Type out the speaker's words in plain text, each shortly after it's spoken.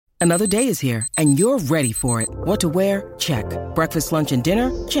Another day is here, and you're ready for it. What to wear? Check. Breakfast, lunch, and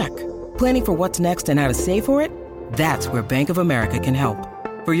dinner? Check. Planning for what's next and how to save for it? That's where Bank of America can help.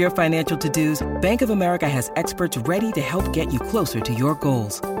 For your financial to-dos, Bank of America has experts ready to help get you closer to your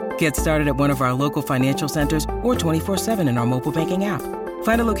goals. Get started at one of our local financial centers or 24/7 in our mobile banking app.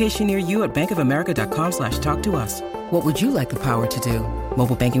 Find a location near you at bankofamerica.com/talktous. What would you like the power to do?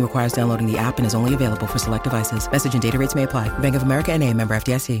 Mobile banking requires downloading the app and is only available for select devices. Message and data rates may apply. Bank of America N.A., member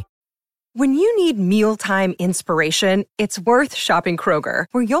FDIC. When you need mealtime inspiration, it's worth shopping Kroger,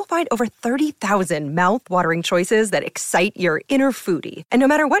 where you'll find over 30,000 mouth-watering choices that excite your inner foodie. And no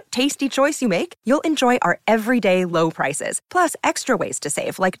matter what tasty choice you make, you'll enjoy our everyday low prices, plus extra ways to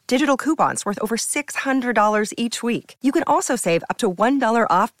save, like digital coupons worth over $600 each week. You can also save up to $1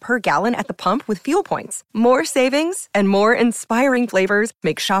 off per gallon at the pump with fuel points. More savings and more inspiring flavors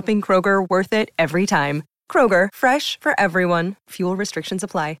make shopping Kroger worth it every time. Kroger, fresh for everyone. Fuel restrictions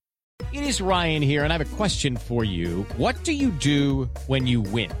apply. It is Ryan here, and I have a question for you. What do you do when you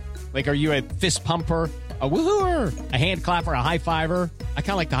win? Like, are you a fist pumper, a woo-hooer, a hand clapper, a high-fiver? I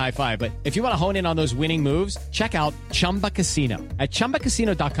kind of like the high-five, but if you want to hone in on those winning moves, check out Chumba Casino. At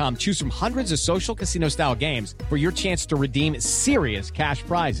ChumbaCasino.com, choose from hundreds of social casino-style games for your chance to redeem serious cash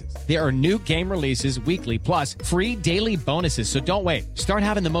prizes. There are new game releases weekly, plus free daily bonuses, so don't wait. Start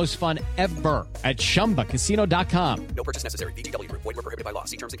having the most fun ever at ChumbaCasino.com. No purchase necessary. VGW Group. Void where prohibited by law.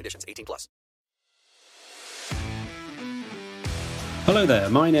 See terms and conditions. 18+. Hello there,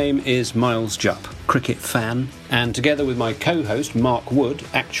 my name is Miles Jupp, cricket fan, and together with my co-host Mark Wood,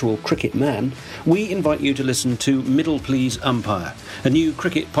 actual cricket man, we invite you to listen to Middle Please Umpire, a new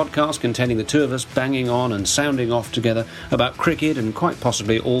cricket podcast containing the two of us banging on and sounding off together about cricket and quite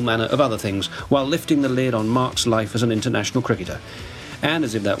possibly all manner of other things, while lifting the lid on Mark's life as an international cricketer. And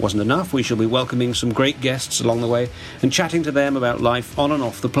as if that wasn't enough, we shall be welcoming some great guests along the way and chatting to them about life on and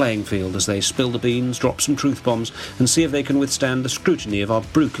off the playing field as they spill the beans, drop some truth bombs, and see if they can withstand the scrutiny of our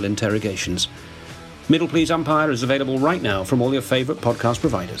brutal interrogations. Middle Please Umpire is available right now from all your favourite podcast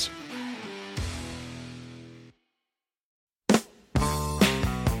providers.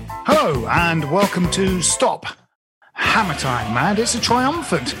 Hello, and welcome to Stop Hammer Time, and it's a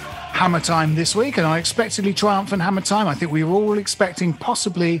triumphant Hammer Time this week, and unexpectedly triumphant Hammer Time. I think we were all expecting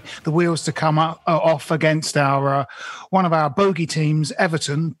possibly the wheels to come off against our one of our bogey teams,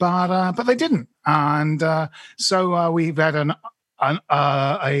 Everton, but they didn't, and so we've had a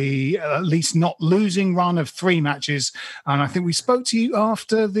at least not losing run of 3 matches, and I think we spoke to you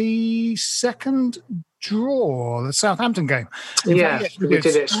after the second draw, the Southampton game. Yeah, we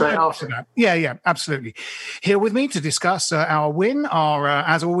did it straight after that. Yeah, absolutely. Here with me to discuss our win are,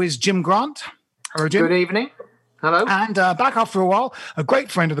 as always, Jim Grant. Hello, Jim. Good evening. Hello. And back after a while, a great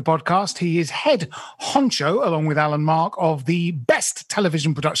friend of the podcast. He is head honcho, along with Alan Mark, of the best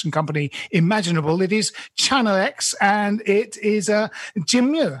television production company imaginable. It is Channel X, and it is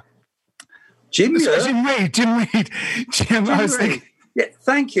Jim Muir. Jim Muir? Jim Reid. Jim Reid. Yeah,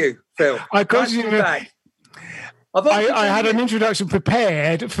 thank you, Phil. I got you back. I had an introduction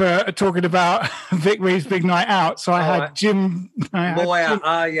prepared for talking about Vic Reed's Big Night Out, so I had Jim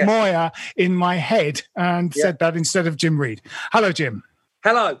Moyer in my head and said that instead of Jim Reid. Hello, Jim.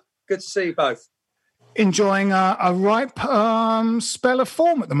 Hello. Good to see you both. Enjoying a ripe spell of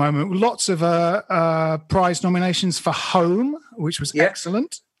form at the moment. Lots of prize nominations for Home, which was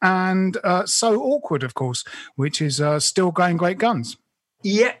excellent, and So Awkward, of course, which is still going great guns.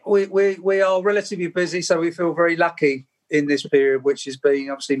 Yeah, we are relatively busy, so we feel very lucky in this period, which is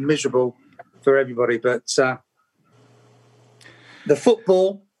being obviously miserable for everybody. But the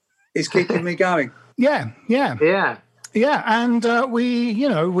football is keeping me going. Yeah. And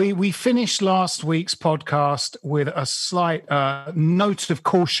we finished last week's podcast with a slight note of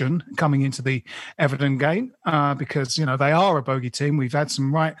caution coming into the Everton game because they are a bogey team. We've had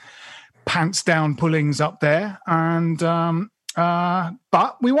some right pants down pullings up there, and.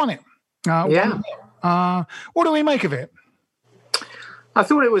 But we won it. What do we make of it? I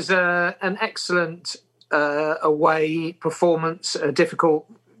thought it was an excellent away performance, a difficult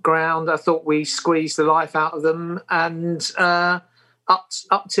ground. I thought we squeezed the life out of them and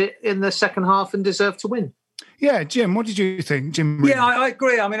upped it in the second half and deserved to win. Yeah, Jim, what did you think, Jim? Yeah, I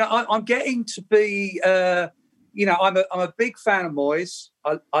agree. I mean, I'm getting to be... I'm a big fan of Moyes.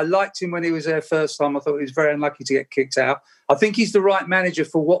 I liked him when he was there first time. I thought he was very unlucky to get kicked out. I think he's the right manager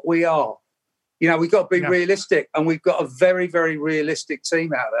for what we are. We've got to be realistic, and we've got a very, very realistic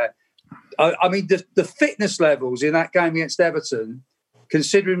team out there. I mean, the fitness levels in that game against Everton,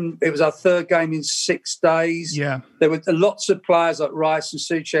 considering it was our third game in 6 days, there were lots of players like Rice and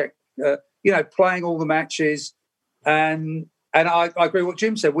Souček, playing all the matches, and And I agree with what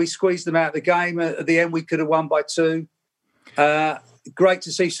Jim said. We squeezed them out of the game. At the end, we could have won by 2. Great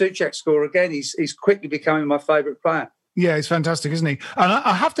to see Souček score again. He's quickly becoming my favourite player. Yeah, he's fantastic, isn't he? And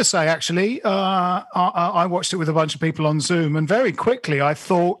I have to say, actually, I watched it with a bunch of people on Zoom, and very quickly I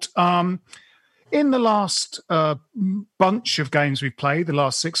thought, in the last bunch of games we've played, the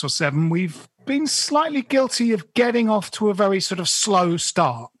last 6 or 7, we've been slightly guilty of getting off to a very sort of slow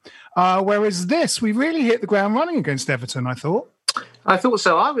start. Whereas this, we really hit the ground running against Everton, I thought. I thought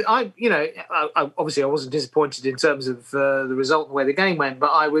so. I obviously I wasn't disappointed in terms of the result and the way the game went,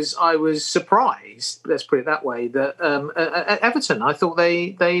 but I was surprised. Let's put it that way. That at Everton, I thought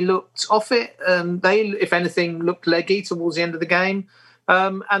they looked off it. They, if anything, looked leggy towards the end of the game,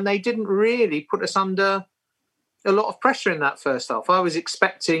 and they didn't really put us under a lot of pressure in that first half. I was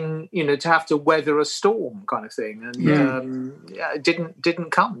expecting, to have to weather a storm kind of thing, and it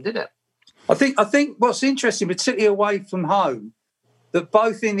didn't come, did it? I think what's interesting, particularly away from home, that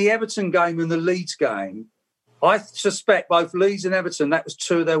both in the Everton game and the Leeds game, I suspect both Leeds and Everton, that was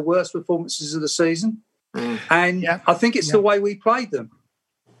 2 of their worst performances of the season. And I think it's the way we played them.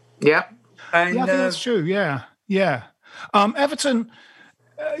 Yeah. And I think that's true. Yeah. Everton,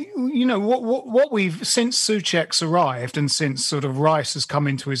 what we've, since Souček's arrived and since sort of Rice has come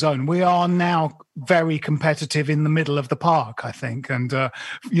into his own, we are now very competitive in the middle of the park, I think. And,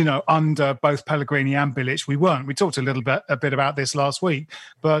 under both Pellegrini and Bilic, we weren't. We talked a bit about this last week.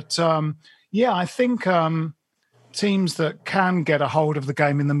 But, I think teams that can get a hold of the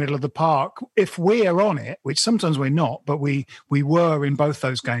game in the middle of the park, if we're on it, which sometimes we're not, but we were in both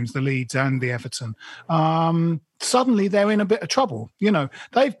those games, the Leeds and the Everton, suddenly they're in a bit of trouble.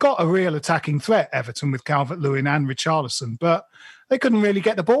 They've got a real attacking threat, Everton, with Calvert-Lewin and Richarlison, but they couldn't really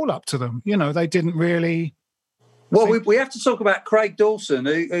get the ball up to them. They didn't really... Well, we have to talk about Craig Dawson,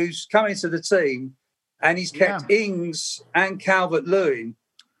 who's come into the team, and he's kept Ings and Calvert-Lewin,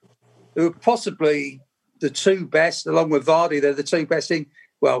 who are possibly the 2 best, along with Vardy. They're the 2 best thing.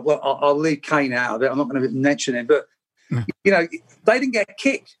 Well, I'll leave Kane out of it. I'm not going to mention him, but they didn't get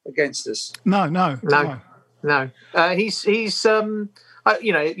kicked against us. No. He's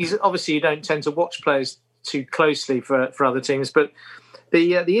obviously, you don't tend to watch players too closely for other teams, but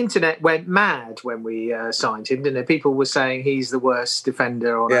the internet went mad when we signed him, didn't it? People were saying he's the worst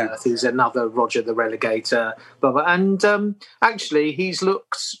defender on earth. He's another Roger the Relegator, blah, blah. And actually, he's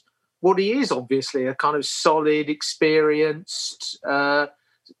looked what he is, obviously, a kind of solid, experienced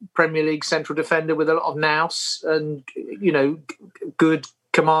Premier League central defender with a lot of nous and, good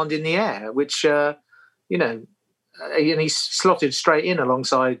command in the air, which, and he's slotted straight in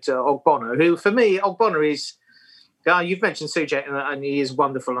alongside Ogbonna, who, for me, Ogbonna is, you've mentioned Souček, and he is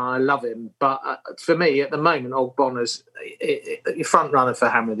wonderful, and I love him. But for me, at the moment, Ogbonna's a front runner for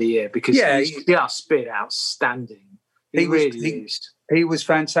Hammer of the Year because he's just been outstanding. He really is. He was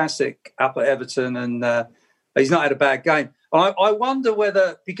fantastic up at Everton, and he's not had a bad game. I wonder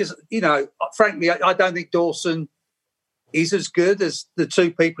whether, because, frankly, I don't think Dawson is as good as the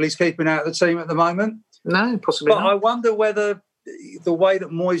 2 people he's keeping out of the team at the moment. No, possibly not. But I wonder whether the way that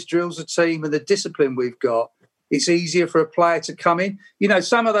Moyes drills a team and the discipline we've got, it's easier for a player to come in.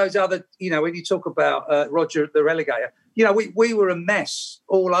 Some of those other, when you talk about Roger the Relegator, we were a mess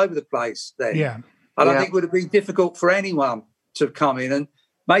all over the place then. Yeah. And I think it would have been difficult for anyone to come in. And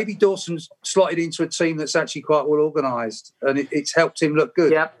maybe Dawson's slotted into a team that's actually quite well organised, and it's helped him look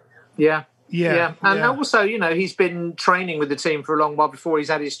good. Yeah. And also, he's been training with the team for a long while before he's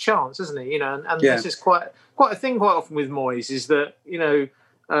had his chance, hasn't he? This is quite a thing quite often with Moyes, is that,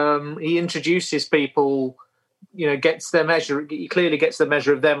 he introduces people, gets their measure. He clearly gets the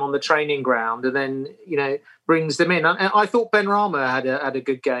measure of them on the training ground, and then brings them in. And I thought Benrahma had a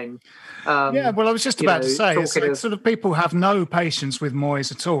good game. I was just about to say, it's like sort of people have no patience with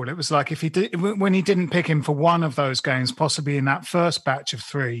Moyes at all. It was like when he didn't pick him for one of those games, possibly in that first batch of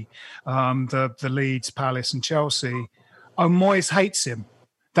 3, the Leeds, Palace, and Chelsea. Oh, Moyes hates him.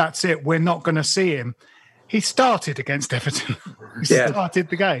 That's it. We're not going to see him. He started against Everton. He started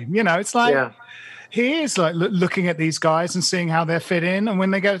the game. It's like. Yeah. He is like looking at these guys and seeing how they fit in, and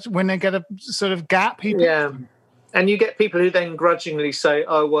when they get a sort of gap, he picks them. And you get people who then grudgingly say,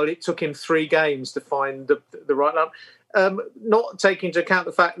 "Oh, well, it took him 3 games to find the right line," not taking into account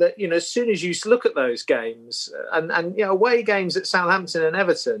the fact that as soon as you look at those games and away games at Southampton and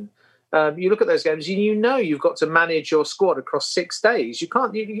Everton, you look at those games, you've got to manage your squad across 6 days. You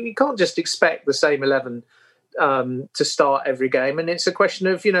can't just expect the same 11 to start every game, and it's a question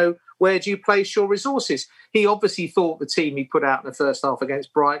of where do you place your resources? He obviously thought the team he put out in the first half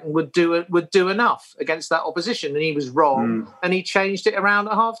against Brighton would do enough against that opposition, and he was wrong, and he changed it around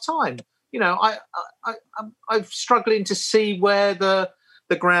at half time. I'm struggling to see where the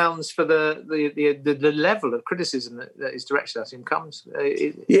grounds for the level of criticism that is directed at him comes.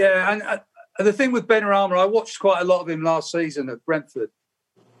 And the thing with Benrahma, I watched quite a lot of him last season at Brentford,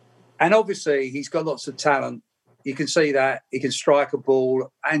 and obviously he's got lots of talent. You can see that he can strike a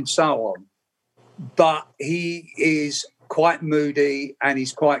ball and so on, but he is quite moody and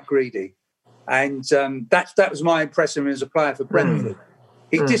he's quite greedy, and that was my impression of him as a player for Brentford.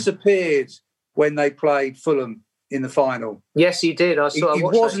 He disappeared when they played Fulham in the final. Yes, he did. He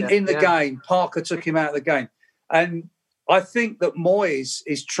wasn't in the game. Parker took him out of the game. And I think that Moyes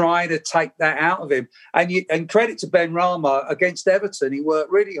is trying to take that out of him. And credit to Benrahma, against Everton, he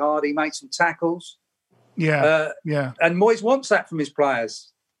worked really hard. He made some tackles. And Moyes wants that from his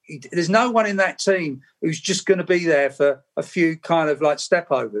players. There's no one in that team who's just going to be there for a few kind of like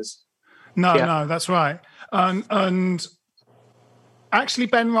stepovers. No, that's right. And actually,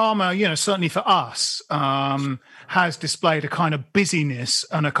 Benrahma, certainly for us, has displayed a kind of busyness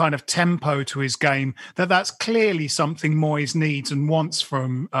and a kind of tempo to his game that's clearly something Moyes needs and wants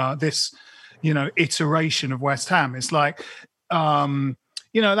from this, iteration of West Ham. It's like,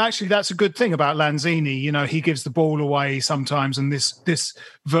 actually, that's a good thing about Lanzini. He gives the ball away sometimes, and this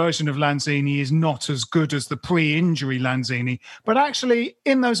version of Lanzini is not as good as the pre-injury Lanzini. But actually,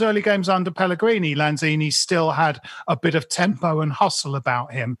 in those early games under Pellegrini, Lanzini still had a bit of tempo and hustle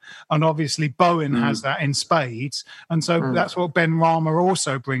about him. And obviously, Bowen has that in spades. And so that's what Benrahma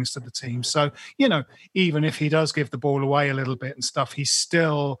also brings to the team. So, even if he does give the ball away a little bit and stuff, he's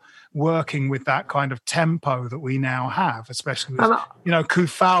still working with that kind of tempo that we now have, especially with,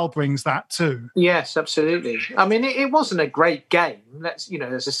 Koufal brings that too. Yes, absolutely. I mean, it wasn't a great game, as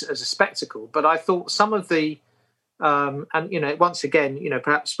a spectacle, but I thought some of the, once again,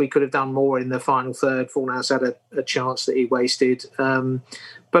 perhaps we could have done more in the final third. Fornals had a chance that he wasted.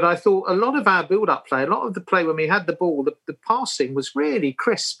 But I thought a lot of our build-up play, a lot of the play when we had the ball, the passing was really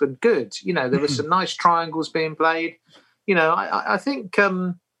crisp and good. There were some nice triangles being played. I think...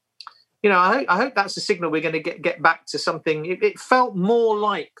 I hope that's a signal we're going to get back to something. It felt more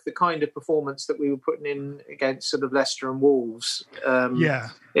like the kind of performance that we were putting in against sort of Leicester and Wolves,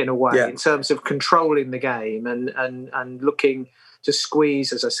 in a way, in terms of controlling the game and looking to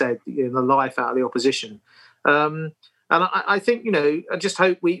squeeze, as I said, the life out of the opposition. And I think, I just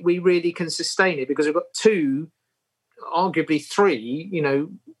hope we really can sustain it, because we've got two, arguably three,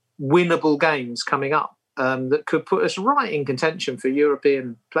 winnable games coming up. That could put us right in contention for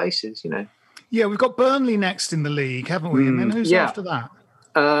European places, Yeah, we've got Burnley next in the league, haven't we? And then who's after that?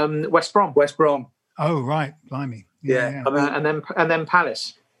 West Brom. Oh, right, blimey. Yeah. And then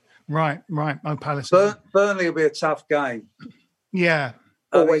Palace. Right. Oh, Palace. Burnley will be a tough game. Yeah.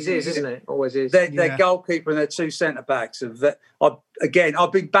 Always is, isn't it? Always is. Their goalkeeper and their two centre-backs.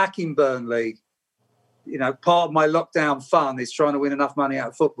 I've been backing Burnley. Part of my lockdown fun is trying to win enough money out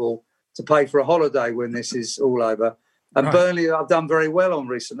of football to pay for a holiday when this is all over. And Burnley I've done very well on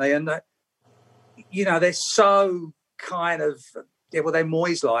recently. And, they're so kind of, they're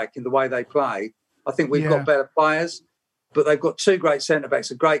Moyes-like in the way they play. I think we've got better players, but they've got two great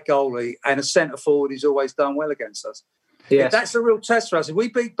centre-backs, a great goalie, and a centre-forward who's always done well against us. Yes. That's a real test for us. If we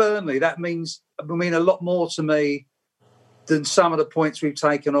beat Burnley, that mean a lot more to me than some of the points we've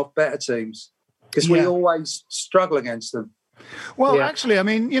taken off better teams, because we always struggle against them. Well, actually,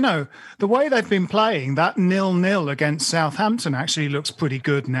 the way they've been playing, that 0-0 against Southampton actually looks pretty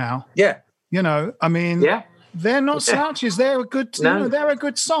good now. Yeah. They're not slouches. They're a good, they're a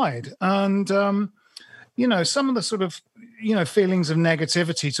good side. And, some of the sort of, feelings of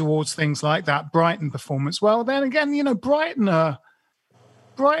negativity towards things like that Brighton performance. Well, then again, Brighton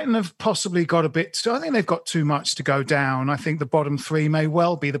have possibly got a bit. I think they've got too much to go down. I think the bottom three may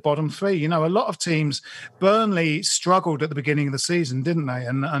well be the bottom three. A lot of teams. Burnley struggled at the beginning of the season, didn't they?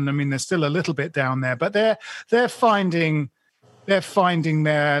 And they're still a little bit down there, but they're finding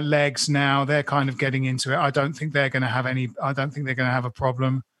their legs now. They're kind of getting into it. I don't think they're going to have any. I don't think they're going to have a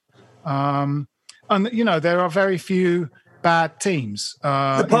problem. And there are very few bad teams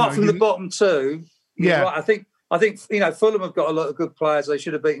apart from the bottom two. Yeah, right. I think Fulham have got a lot of good players. They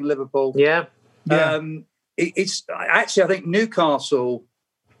should have beaten Liverpool. Yeah. It's actually, I think Newcastle,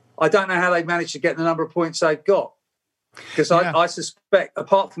 I don't know how they managed to get the number of points they've got, because I suspect,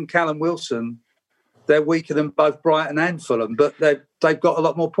 apart from Callum Wilson, they're weaker than both Brighton and Fulham, but they've got a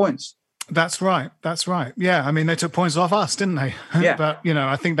lot more points. That's right. Yeah, they took points off us, didn't they? Yeah. But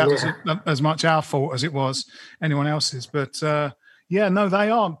I think that was as much our fault as it was anyone else's. But they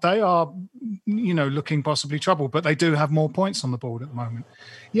are looking possibly troubled, but they do have more points on the board at the moment.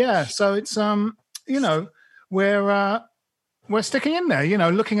 Yeah, so it's we're we're sticking in there. You know,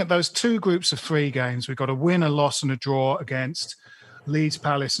 looking at those two groups of 3 games, we've got a win, a loss, and a draw against Leeds,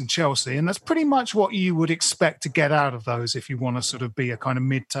 Palace, and Chelsea, and that's pretty much what you would expect to get out of those if you want to sort of be a kind of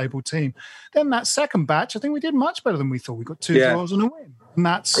mid-table team. Then that second batch, I think we did much better than we thought. We got 2 draws and a win, and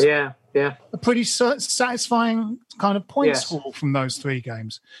that's a pretty satisfying kind of points haul from those 3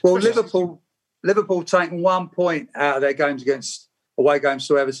 games. Well, Liverpool taken 1 point out of their games against away games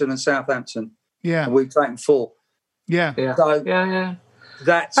to Everton and Southampton. Yeah, and we've taken 4. Yeah.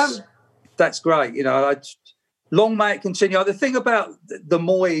 So that's great. You know, long may it continue. The thing about the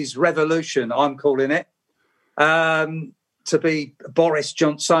Moyes revolution, I'm calling it, to be Boris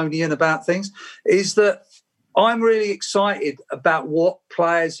Johnsonian about things, is that I'm really excited about what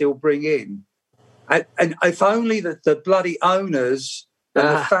players he'll bring in. And if only the bloody owners and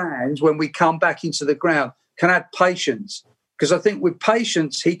the fans, when we come back into the ground, can have patience. Because I think with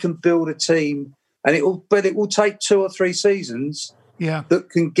patience, he can build a team, and it will take 2 or 3 seasons that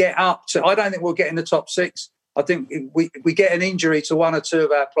can get up to. I don't think we'll get in the top 6. I think if we get an injury to 1 or 2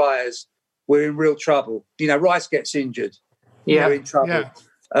 of our players, we're in real trouble. You know, Rice gets injured, we're in trouble.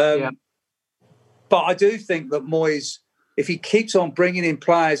 But I do think that Moyes, if he keeps on bringing in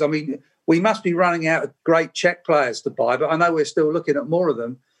players, I mean, we must be running out of great Czech players to buy, but I know we're still looking at more of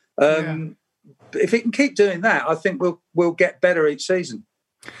them. If he can keep doing that, I think we'll get better each season.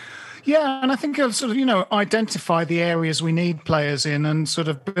 Yeah, and I think he'll sort of, you know, identify the areas we need players in and sort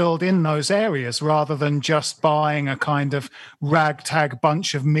of build in those areas rather than just buying a kind of ragtag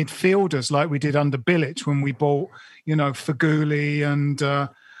bunch of midfielders like we did under Bilic when we bought, you know, Feghouli and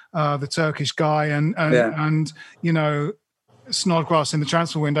the Turkish guy and you know, Snodgrass in the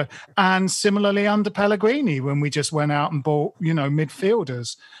transfer window, and similarly under Pellegrini when we just went out and bought, you know,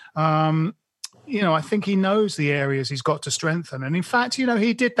 midfielders. You know, I think he knows the areas he's got to strengthen. And in fact, you know,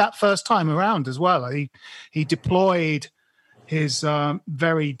 he did that first time around as well. He deployed his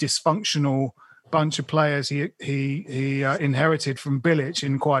very dysfunctional bunch of players he inherited from Bilic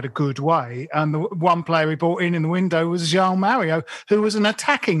in quite a good way. And the one player he brought in the window was João Mario, who was an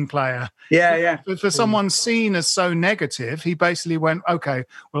attacking player. For someone seen as so negative, he basically went, okay,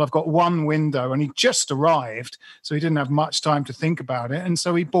 well, I've got one window, and he just arrived, so he didn't have much time to think about it. And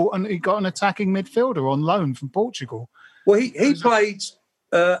so he got an attacking midfielder on loan from Portugal. Well, he played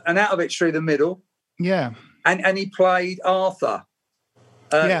an Anatovich through the middle. Yeah. And he played Arthur.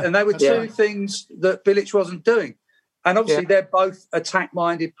 And they were 2 things that Bilic wasn't doing. And obviously they're both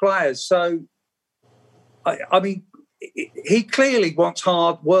attack-minded players. So, I mean, he clearly wants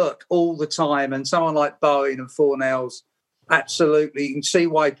hard work all the time. And someone like Bowen and Fornells, absolutely, you can see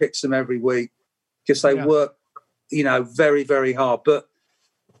why he picks them every week because they work, you know, very, very hard. But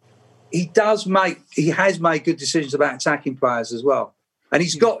he has made good decisions about attacking players as well. And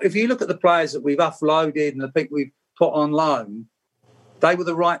he's got, if you look at the players that we've offloaded and the people we've put on loan, they were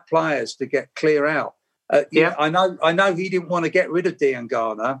the right players to get clear out. I know he didn't want to get rid of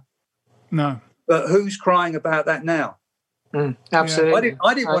Diangana. No. But who's crying about that now? Absolutely.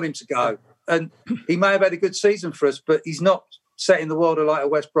 I didn't want him to go. And he may have had a good season for us, but he's not setting the world alight at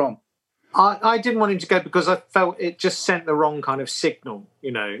West Brom. I didn't want him to go because I felt it just sent the wrong kind of signal,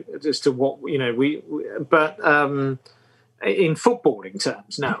 you know, as to what, you know, but in footballing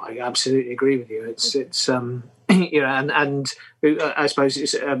terms, no, I absolutely agree with you. It's you know, and I suppose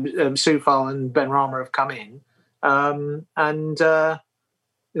it's Soufal and Benrahma have come in, and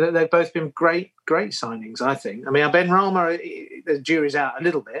they've both been great signings, I think. I mean, Benrahma, the jury's out a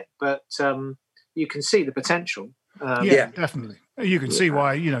little bit, but you can see the potential. Definitely. You can see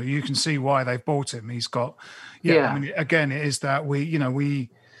why. You know, you can see why they've bought him. He's got. I mean, again, it is that we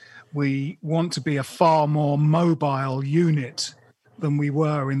want to be a far more mobile unit than we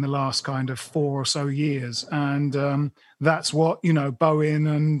were in the last kind of 4 or so years. And that's what, you know, Bowen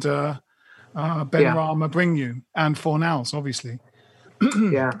and Benrahma bring you, and Fornells, obviously.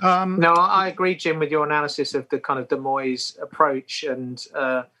 No, I agree, Jim, with your analysis of the kind of the Moyes approach. And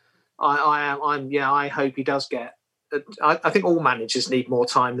I hope he does get, I think all managers need more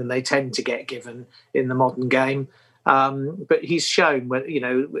time than they tend to get given in the modern game. But he's shown, when, you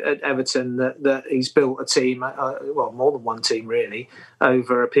know, at Everton that he's built a team, more than one team really,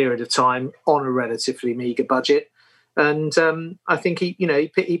 over a period of time on a relatively meagre budget. And I think he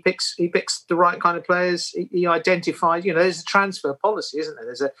picks the right kind of players. He identified, you know, there's a transfer policy, isn't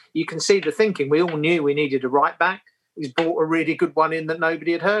there? You can see the thinking. We all knew we needed a right back. He's brought a really good one in that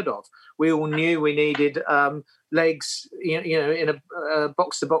nobody had heard of. We all knew we needed legs, you know, in a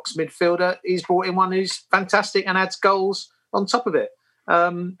box-to-box midfielder. He's brought in one who's fantastic and adds goals on top of it.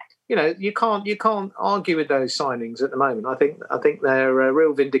 You know, you can't argue with those signings at the moment. I think they're a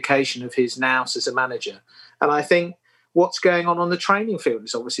real vindication of his nous as a manager. And I think what's going on the training field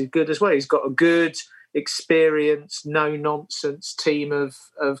is obviously good as well. He's got a good, experienced, no-nonsense team of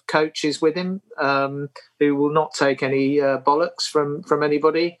coaches with him who will not take any bollocks from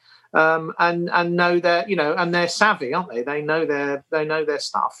anybody, and know their, and they're savvy, aren't they? They know their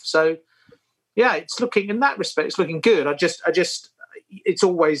stuff. So yeah, it's looking, in that respect, it's looking good. I just it's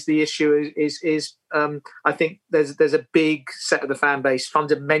always the issue is I think there's a big set of the fan base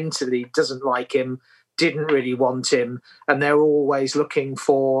fundamentally doesn't like him, didn't really want him, and they're always looking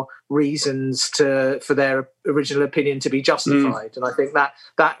for reasons for their original opinion to be justified. And I think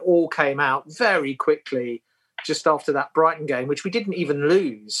that all came out very quickly just after that Brighton game, which we didn't even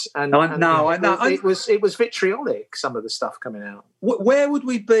lose. And I know. It was vitriolic, some of the stuff coming out. Where would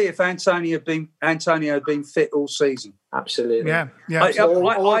we be if Antonio had been fit all season? Absolutely. Yeah.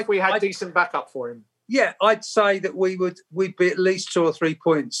 Or if we had decent backup for him. Yeah, I'd say that we'd be at least 2 or 3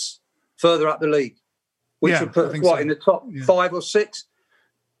 points further up the league, which would put in the top 5 or 6.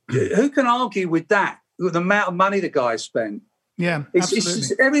 Who can argue with that? With the amount of money the guys spent. Yeah,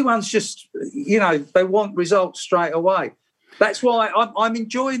 it's everyone's just, they want results straight away. That's why I'm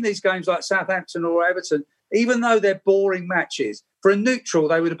enjoying these games like Southampton or Everton, even though they're boring matches. For a neutral,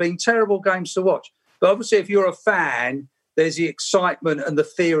 they would have been terrible games to watch. But obviously, if you're a fan, there's the excitement and the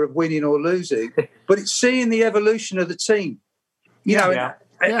fear of winning or losing. But it's seeing the evolution of the team.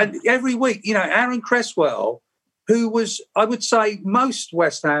 And every week, Aaron Cresswell, who was, I would say, most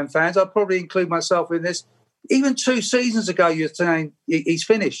West Ham fans, I'd probably include myself in this, even 2 seasons ago, you're saying he's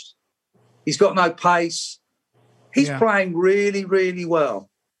finished. He's got no pace. He's playing really, really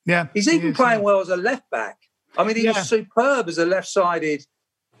well. Yeah, he's even playing well as a left back. I mean, he was superb as a left-sided,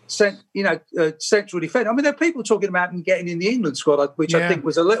 central defender. I mean, there are people talking about him getting in the England squad, which I think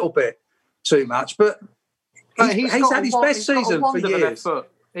was a little bit too much. But he's had his best season for years.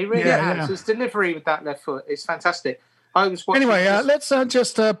 He really has. His delivery with that left foot is fantastic. Anyway, let's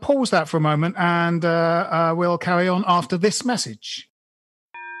just pause that for a moment, and we'll carry on after this message.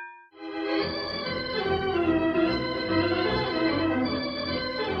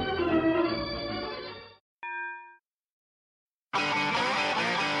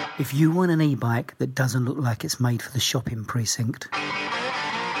 If you want an e-bike that doesn't look like it's made for the shopping precinct,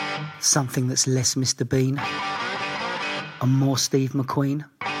 something that's less Mr. Bean and more Steve McQueen,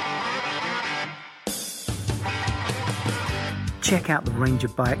 check out the range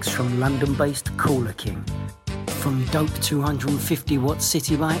of bikes from London-based Cooler King. From dope 250-watt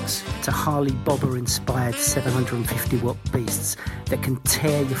city bikes to Harley Bobber-inspired 750-watt beasts that can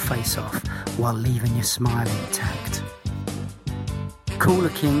tear your face off while leaving your smile intact. Cooler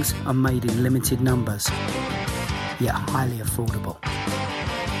Kings are made in limited numbers, yet highly affordable.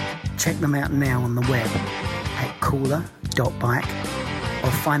 Check them out now on the web at cooler.bike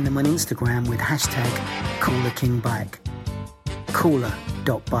or find them on Instagram with #CoolerKingBike.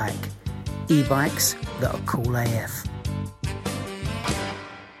 Cooler.bike. E-bikes that are cool AF.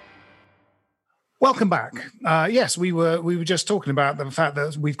 Welcome back. Yes, we were just talking about the fact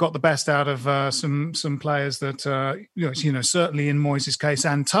that we've got the best out of some players that certainly in Moyes' case,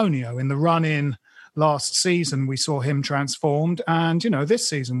 Antonio, in the run-in last season we saw him transformed, and this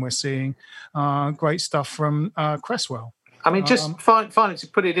season we're seeing great stuff from Cresswell. I mean, just finally to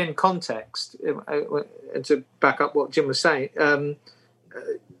put it in context and to back up what Jim was saying,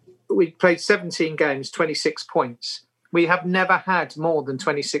 we played 17 games, 26 points. We have never had more than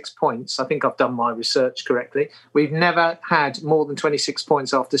 26 points. I think I've done my research correctly. We've never had more than 26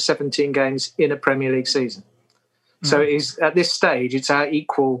 points after 17 games in a Premier League season. So it is, at this stage, it's our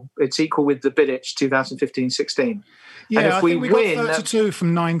equal. It's equal with the Vidic 2015-16. Yeah, and if I think we got 32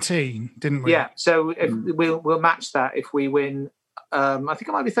 from 19, didn't we? Yeah, so if we'll match that if we win. I think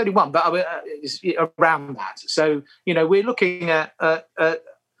it might be 31, but it's around that. So we're looking at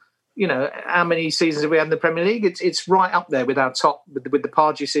how many seasons have we had in the Premier League? It's right up there with our top, with the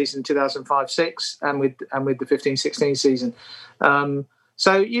Pardew season 2005-06 and with the 15-16 season.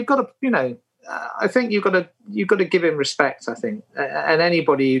 So you've got to, I think you've got to give him respect. I think, and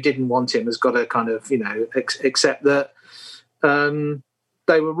anybody who didn't want him has got to kind of accept that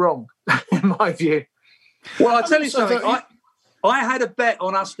they were wrong, in my view. Well, I'll tell you something. I had a bet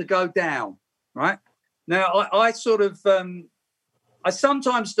on us to go down. Right now, I sort of. I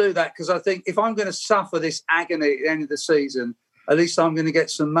sometimes do that because I think if I'm going to suffer this agony at the end of the season, at least I'm going to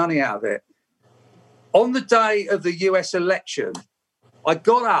get some money out of it. On the day of the US election, I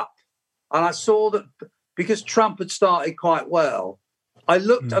got up and I saw that because Trump had started quite well, I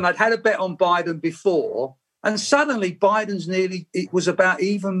looked and I'd had a bet on Biden before, and suddenly Biden's it was about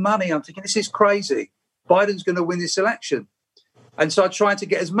even money. I'm thinking, this is crazy. Biden's going to win this election. And so I tried to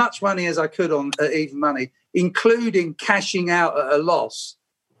get as much money as I could on even money, including cashing out at a loss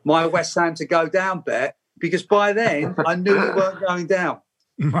my West Ham to go down bet, because by then I knew we weren't going down.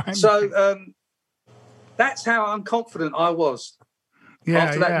 Right. So that's how unconfident I was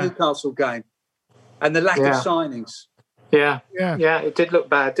after that Newcastle game and the lack of signings. Yeah, it did look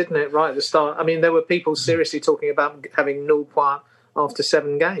bad, didn't it, right at the start? I mean, there were people seriously talking about having 0 points after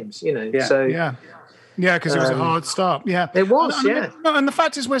 7 games, you know. Yeah, because it was a hard start. Yeah, it was. And the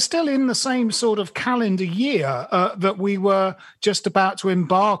fact is, we're still in the same sort of calendar year that we were just about to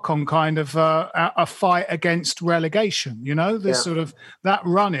embark on, kind of a fight against relegation. You know, this sort of that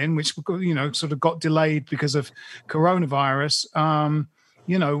run-in, which sort of got delayed because of coronavirus.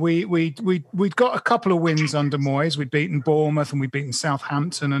 You know, we'd got a couple of wins under Moyes. We'd beaten Bournemouth and we'd beaten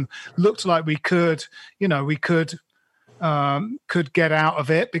Southampton, and looked like we could get out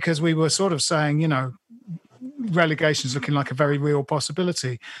of it, because we were sort of saying, relegation is looking like a very real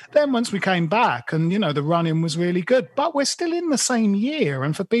possibility. Then once we came back and, the run-in was really good, but we're still in the same year.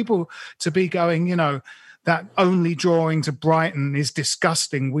 And for people to be going, that only drawing to Brighton is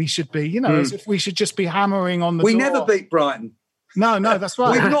disgusting. We should be, as if we should just be hammering on the door. We never beat Brighton. No, that's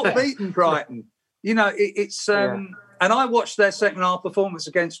right. We've not beaten Brighton. It's and I watched their second half performance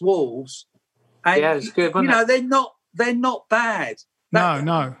against Wolves. And, it's good, wasn't it? They're not bad.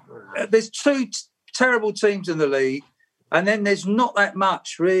 No. There's 2 terrible teams in the league, and then there's not that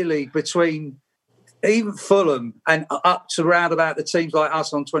much really between even Fulham and up to round about the teams like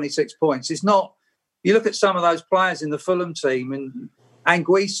us on 26 points. It's not. You look at some of those players in the Fulham team, and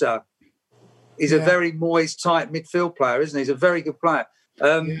Anguissa is a very Moyes type midfield player, isn't he? He's a very good player.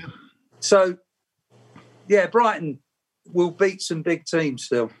 So, Brighton will beat some big teams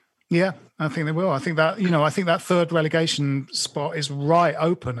still. Yeah, I think they will. I think that that third relegation spot is right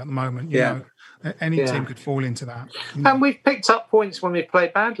open at the moment. You know, any team could fall into that. And we've picked up points when we've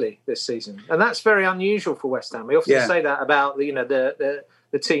played badly this season, and that's very unusual for West Ham. We often say that about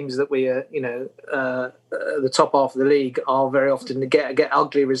the teams that we are, the top half of the league are very often to get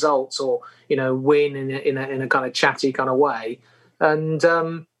ugly results or win in a kind of chatty kind of way, and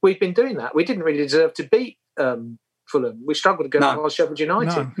we've been doing that. We didn't really deserve to beat Fulham. We struggled to go past Sheffield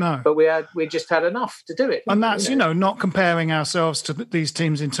United, but we just had enough to do it. And that's not comparing ourselves to these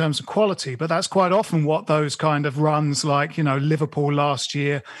teams in terms of quality, but that's quite often what those kind of runs, like Liverpool last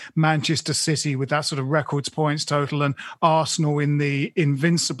year, Manchester City with that sort of records points total, and Arsenal in the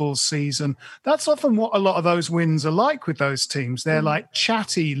Invincibles season. That's often what a lot of those wins are like with those teams. They're like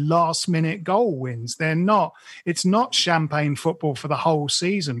chatty last minute goal wins. They're not. It's not champagne football for the whole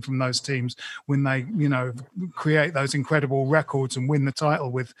season from those teams when they create those incredible records and win the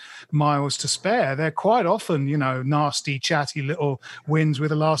title with miles to spare. They're quite often, nasty, chatty little wins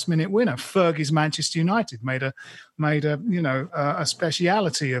with a last-minute winner. Fergie's Manchester United made a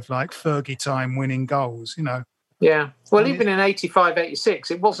speciality of like Fergie time winning goals. Yeah. Well, even in 85-86,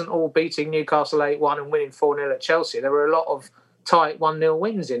 it wasn't all beating Newcastle 8-1 and winning 4-0 at Chelsea. There were a lot of tight 1-0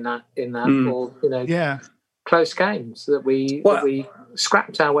 wins in that, or close games that we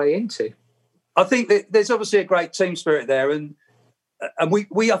scrapped our way into. I think that there's obviously a great team spirit there, and I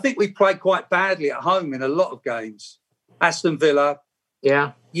think we played quite badly at home in a lot of games. Aston Villa,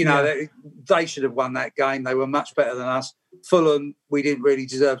 they should have won that game. They were much better than us. Fulham, we didn't really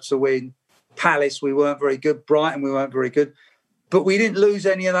deserve to win. Palace, we weren't very good. Brighton, we weren't very good. But we didn't lose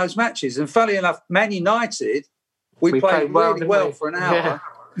any of those matches. And funnily enough, Man United, we played really well for an hour.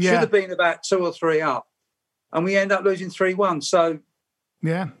 Yeah. Should have been about 2 or 3 up. And we end up losing 3-1. So,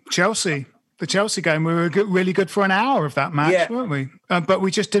 Chelsea. The Chelsea game, we were really good for an hour of that match, weren't we? But we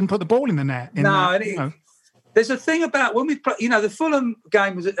just didn't put the ball in the net. There's a thing about when we play, the Fulham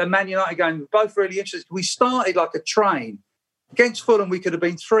game was a Man United game. We were both really interested. We started like a train. Against Fulham, we could have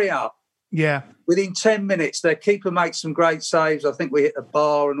been 3 up. Yeah. Within 10 minutes, their keeper makes some great saves. I think we hit the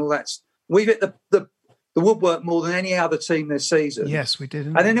bar and all that. We've hit the woodwork more than any other team this season. Yes, we did.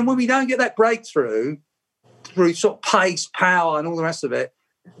 And then when we don't get that breakthrough through sort of pace, power and all the rest of it,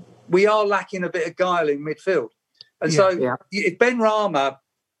 we are lacking a bit of guile in midfield. And if Ben Rama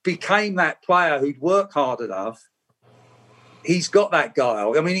became that player who'd work hard enough, he's got that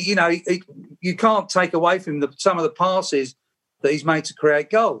guile. I mean, you can't take away from him some of the passes that he's made to create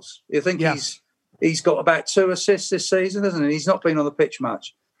goals. You think he's got about 2 assists this season, hasn't he? He's not been on the pitch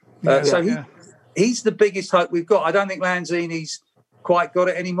much. He's the biggest hope we've got. I don't think Lanzini's quite got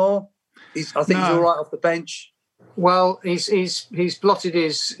it anymore. I think he's all right off the bench. Well, he's blotted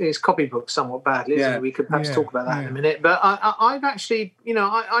his copybook somewhat badly. Isn't he? We could perhaps talk about that in a minute. But I've actually,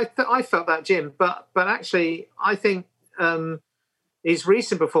 I felt that, Jim. But actually, I think his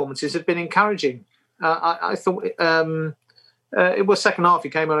recent performances have been encouraging. I thought it was second half he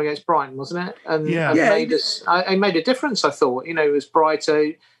came on against Brighton, wasn't it? And he made a difference, I thought. You know, it was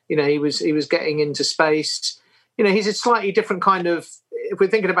brighter. You know, he was getting into space. You know, he's a slightly different kind of, if we're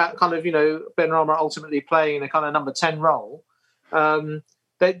thinking about kind of, you know, Benrahma ultimately playing in a kind of number 10 role,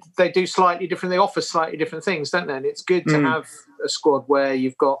 they do slightly different, they offer slightly different things, don't they? And it's good to have a squad where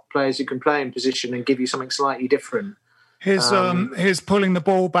you've got players who can play in position and give you something slightly different. His pulling the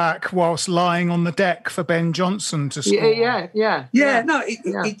ball back whilst lying on the deck for Ben Johnson to score.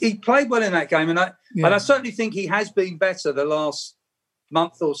 He played well in that game, and I certainly think he has been better the last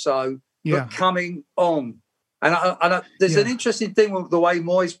month or so. But coming on, and there's an interesting thing with the way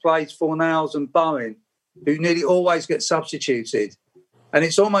Moyes plays Fornals and Bowen, who nearly always get substituted, and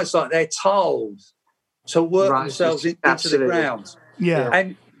it's almost like they're told to work themselves into the ground.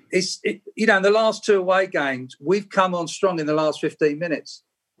 And you know, in the last 2 away games, we've come on strong in the last 15 minutes.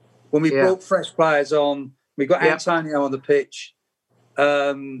 When we brought fresh players on, we got Antonio on the pitch.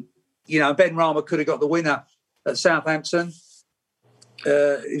 You know, Benrahma could have got the winner at Southampton.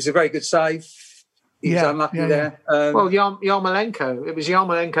 It was a very good save. He was unlucky there. Well, Yarmolenko. It was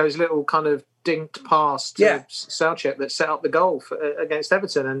Yarmolenko's little kind of dinked pass to Souček that set up the goal against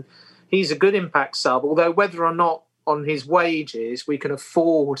Everton. And he's a good impact sub, although whether or not on his wages we can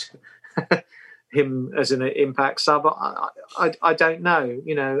afford him as an impact sub, I don't know.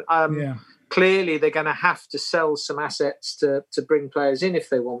 You know, clearly they're going to have to sell some assets to bring players in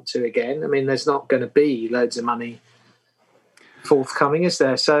if they want to again. I mean, there's not going to be loads of money forthcoming, is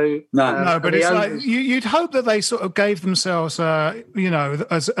there? So no, but it's like you'd hope that they sort of gave themselves, you know,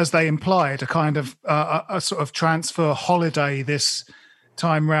 as they implied, a kind of a sort of transfer holiday this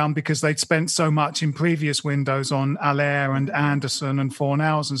time round, because they'd spent so much in previous windows on Haller and Anderson and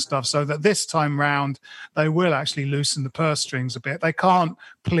Fornals and stuff, so that this time round they will actually loosen the purse strings a bit. They can't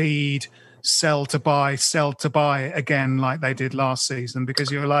plead sell to buy again like they did last season,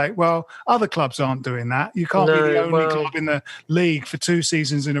 because you're like, well, other clubs aren't doing that. You can't be the only club in the league for 2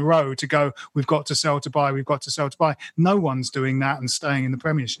 seasons in a row to go, we've got to sell to buy. No one's doing that and staying in the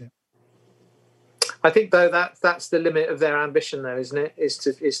Premiership. I think, though, that's the limit of their ambition, though, isn't it? Is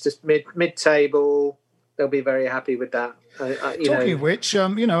to mid-table. They'll be very happy with that. Talking of which,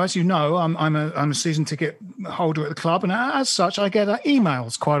 you know, as you know, I'm a season ticket holder at the club, and as such, I get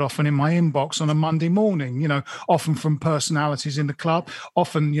emails quite often in my inbox on a Monday morning. You know, often from personalities in the club.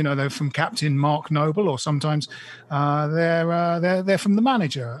 Often, you know, they're from Captain Mark Noble, or sometimes they're from the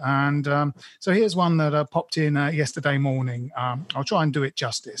manager. And so here's one that popped in yesterday morning. I'll try and do it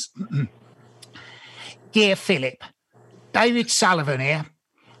justice. Dear Philip, David Sullivan here.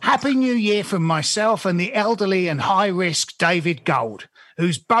 Happy New Year from myself and the elderly and high-risk David Gold,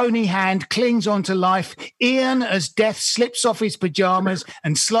 whose bony hand clings onto life even as death slips off his pyjamas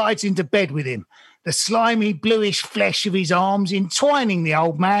and slides into bed with him, the slimy bluish flesh of his arms entwining the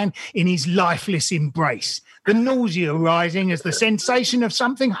old man in his lifeless embrace, the nausea rising as the sensation of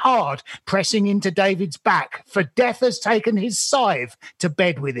something hard pressing into David's back, for death has taken his scythe to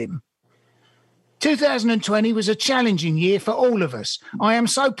bed with him. 2020 was a challenging year for all of us. I am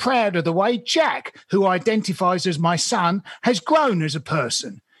so proud of the way Jack, who identifies as my son, has grown as a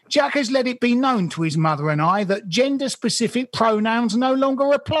person. Jack has let it be known to his mother and I that gender-specific pronouns no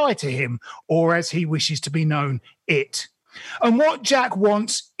longer apply to him, or as he wishes to be known, it. And what Jack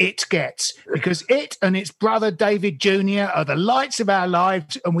wants, it gets, because it and its brother David Jr. are the lights of our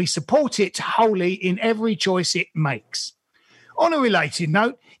lives, and we support it wholly in every choice it makes. On a related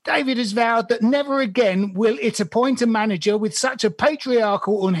note, David has vowed that never again will it appoint a manager with such a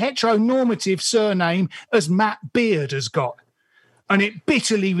patriarchal and heteronormative surname as Matt Beard has got. And it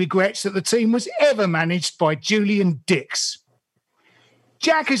bitterly regrets that the team was ever managed by Julian Dix.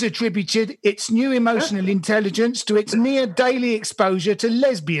 Jack has attributed its new emotional intelligence to its near daily exposure to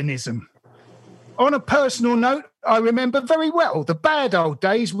lesbianism. On a personal note, I remember very well the bad old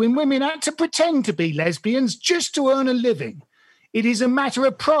days when women had to pretend to be lesbians just to earn a living. It is a matter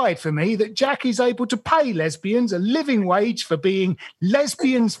of pride for me that Jack is able to pay lesbians a living wage for being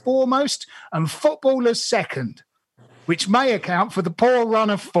lesbians foremost and footballers second, which may account for the poor run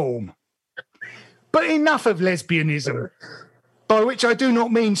of form. But enough of lesbianism, by which I do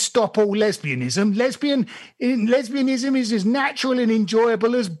not mean stop all lesbianism. Lesbianism is as natural and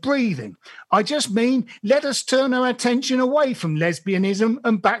enjoyable as breathing. I just mean let us turn our attention away from lesbianism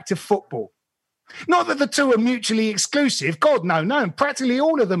and back to football. Not that the two are mutually exclusive. God, no. Practically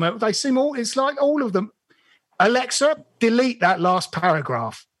all of them are. They seem all. It's like all of them. Alexa, delete that last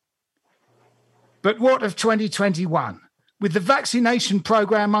paragraph. But what of 2021? With the vaccination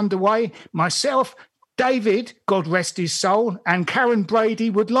program underway, myself, David, God rest his soul, and Karen Brady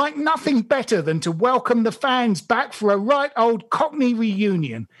would like nothing better than to welcome the fans back for a right old Cockney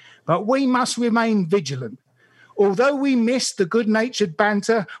reunion. But we must remain vigilant. Although we miss the good-natured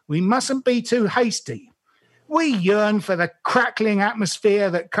banter, we mustn't be too hasty. We yearn for the crackling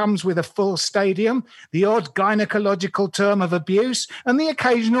atmosphere that comes with a full stadium, the odd gynecological term of abuse, and the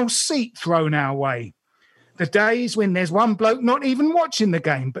occasional seat thrown our way. The days when there's one bloke not even watching the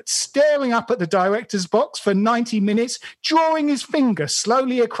game, but staring up at the director's box for 90 minutes, drawing his finger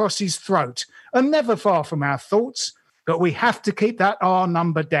slowly across his throat, are never far from our thoughts, but we have to keep that R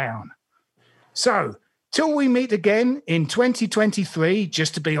number down. So, till we meet again in 2023,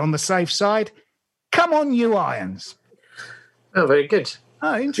 just to be on the safe side, come on, you Irons. Oh, very good.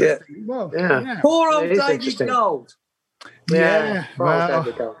 Oh, interesting. Yeah. Well, yeah. Poor old David Gold. Yeah. Well,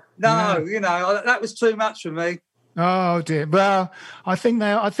 David Gold. No, that was too much for me. Oh dear. Well, I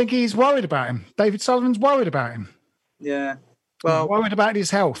think he's worried about him. David Sullivan's worried about him. Yeah. Well, worried about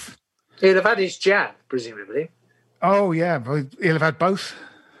his health. He'll have had his jab, presumably. Oh yeah, he'll have had both.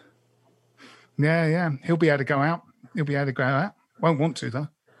 Yeah. He'll be able to go out. Won't want to though.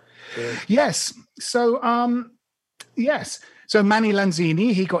 Yeah. Yes. So, So Manny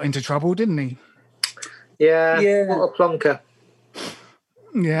Lanzini, he got into trouble, didn't he? Yeah. What a plonker.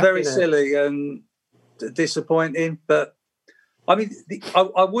 Yeah. Very silly and disappointing. But I mean,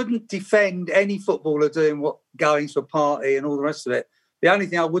 I wouldn't defend any footballer going to a party and all the rest of it. The only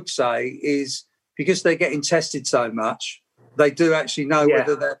thing I would say is because they're getting tested so much, they do actually know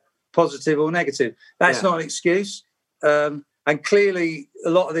whether they're positive or negative. That's not an excuse. And clearly, a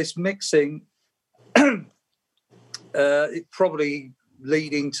lot of this mixing, it probably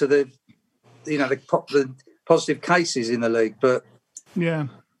leading to the positive cases in the league. But yeah,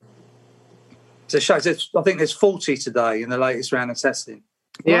 it's a shame. I think there's 40 today in the latest round of testing.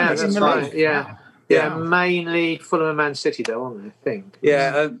 Yeah, that's right. Yeah, mainly Fulham and Man City, though, aren't they? I think.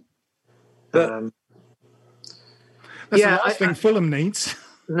 Yeah, that's the last thing Fulham needs.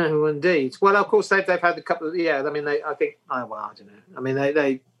 No, indeed. Well, of course they've had a couple of I mean, I think. Oh well, I don't know. I mean,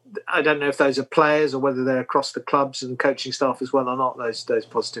 I don't know if those are players or whether they're across the clubs and coaching staff as well or not. Those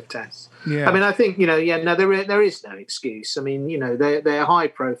positive tests. Yeah. I mean, I think there is no excuse. I mean, they're high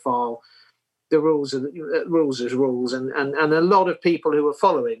profile. The rules are rules, and a lot of people who are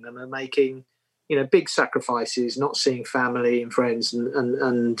following them are making big sacrifices, not seeing family and friends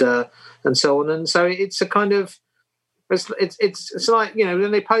and so on. And so it's a kind of it's like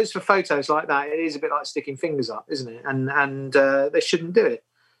when they pose for photos like that, it is a bit like sticking fingers up, isn't it? And they shouldn't do it.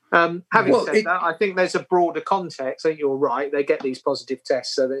 Having said that, I think there's a broader context. I think you're right. They get these positive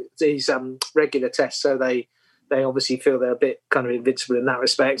tests, so that these regular tests, so they obviously feel they're a bit kind of invincible in that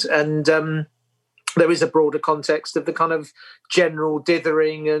respect. And there is a broader context of the kind of general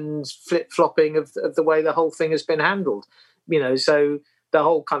dithering and flip-flopping of the way the whole thing has been handled. So the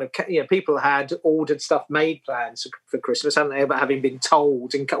whole kind of people had ordered stuff, made plans for Christmas, haven't they? About having been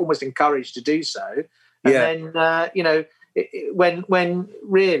told and almost encouraged to do so, and then when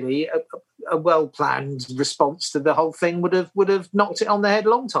really a well-planned response to the whole thing would have knocked it on the head a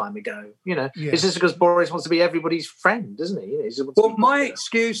long time ago. It's just because Boris wants to be everybody's friend, doesn't he? Well, my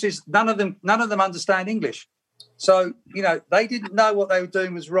excuse is none of them understand English, so they didn't know what they were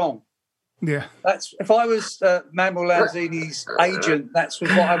doing was wrong. Yeah, that's if I was Manuel Lanzini's agent, that's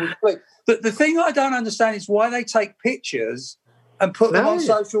what I would do. But the thing I don't understand is why they take pictures and put them on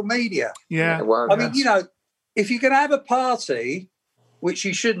social media. Yeah, I mean, if you're going to have a party, which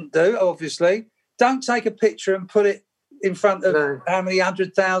you shouldn't do, obviously, don't take a picture and put it in front of how many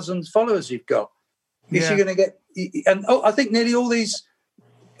 100,000 followers you've got. Because you're going to get... And I think nearly all these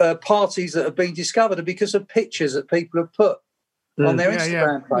parties that have been discovered are because of pictures that people have put on their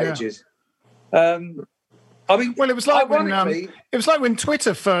Instagram pages. I mean, well, it was like when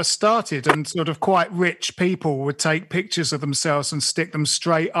Twitter first started, and sort of quite rich people would take pictures of themselves and stick them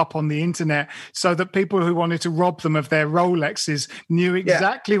straight up on the internet, so that people who wanted to rob them of their Rolexes knew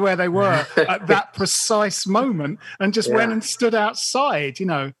exactly where they were at that precise moment, and just went and stood outside.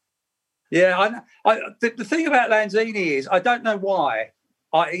 Yeah, the thing about Lanzini is I don't know why.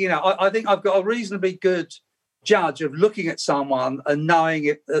 I think I've got a reasonably good judge of looking at someone and knowing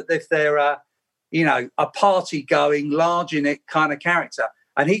if they're a party-going, large-in-it kind of character.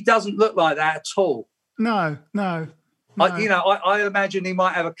 And he doesn't look like that at all. No. I imagine he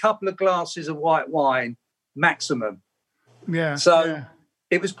might have a couple of glasses of white wine, maximum. Yeah. So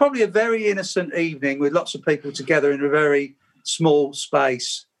it was probably a very innocent evening with lots of people together in a very small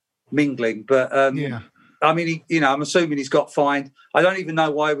space, mingling. But, I mean, I'm assuming he's got fined. I don't even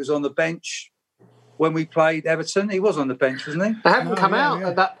know why he was on the bench when we played Everton. He was on the bench, wasn't he? It hadn't come out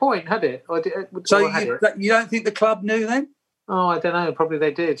at that point, had it? You don't think the club knew then? Oh, I don't know. Probably they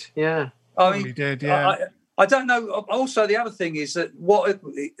did. Yeah. Probably did. Yeah. I don't know. Also, the other thing is that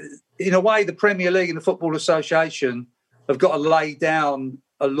in a way, the Premier League and the Football Association have got to lay down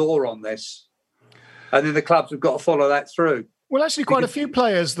a law on this, and then the clubs have got to follow that through. Well, actually, quite a few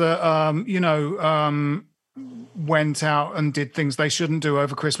players that went out and did things they shouldn't do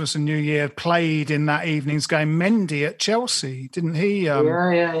over Christmas and New Year played in that evening's game. Mendy at Chelsea, didn't he?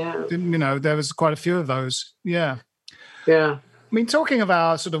 Yeah. There was quite a few of those. Yeah. Yeah. I mean, talking of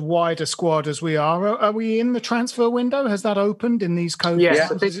our sort of wider squad as we are we in the transfer window? Has that opened in these COVID Yes,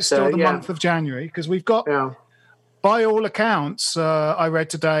 months? Is it still the month of January? Because we've got, by all accounts, I read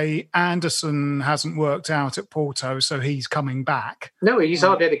today, Anderson hasn't worked out at Porto, so he's coming back. No, he's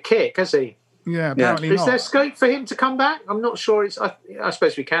hardly had a kick, has he? Yeah, apparently not. Is there scope for him to come back? I'm not sure. I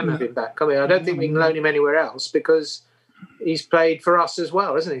suppose we can have him back. I mean, I don't think we can loan him anywhere else because he's played for us as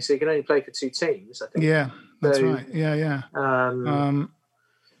well, hasn't he? So he can only play for 2 teams, I think. Yeah. That's right. Yeah.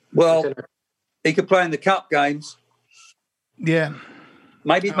 Well, he could play in the cup games. Yeah.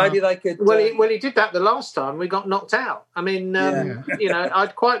 Maybe they could. Well, he did that the last time we got knocked out. I mean,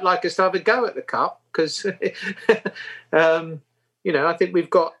 I'd quite like us to have a go at the cup because, I think we've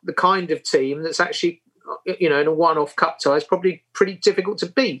got the kind of team that's actually, in a one-off cup tie is probably pretty difficult to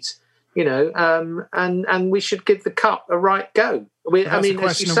beat. And we should give the cup a right go.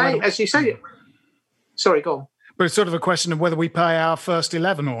 As you say. Sorry, go on. But it's sort of a question of whether we play our first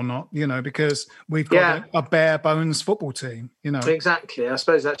 11 or not, because we've got a bare bones football team, Exactly. I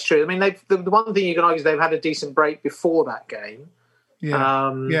suppose that's true. I mean, the one thing you can argue is they've had a decent break before that game.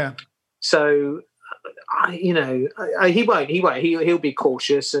 Yeah. So, he won't. He'll be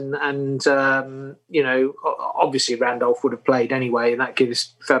cautious and obviously Randolph would have played anyway, and that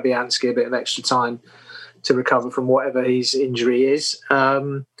gives Fabianski a bit of extra time to recover from whatever his injury is.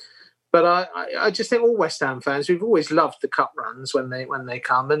 But I just think all West Ham fans, we've always loved the cup runs when they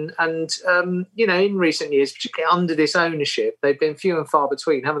come, and in recent years, particularly under this ownership, they've been few and far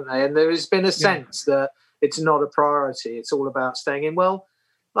between, haven't they? And there has been a sense that it's not a priority. It's all about staying in. Well,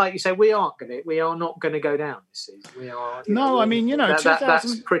 like you say, we are not going to go down this season. We are.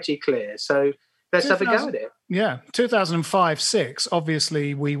 That's pretty clear. So let's have a go at it. Yeah, 2005-06,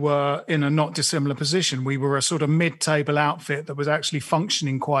 obviously we were in a not dissimilar position. We were a sort of mid-table outfit that was actually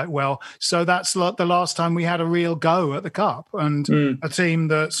functioning quite well. So that's the last time we had a real go at the Cup, and a team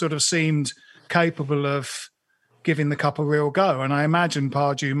that sort of seemed capable of giving the Cup a real go. And I imagine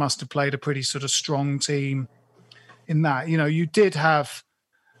Pardew must have played a pretty sort of strong team in that. You did have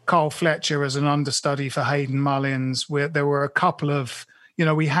Carl Fletcher as an understudy for Hayden Mullins, where there were a couple of,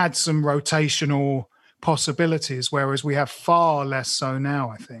 we had some rotational possibilities, whereas we have far less so now,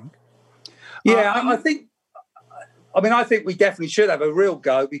 I think. Yeah, I think we definitely should have a real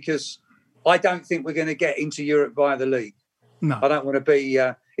go, because I don't think we're going to get into Europe via the league. No. I don't want to be...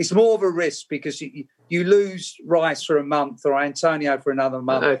 it's more of a risk because you lose Rice for a month or Antonio for another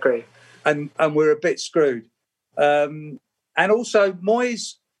month. I agree. And we're a bit screwed. And also,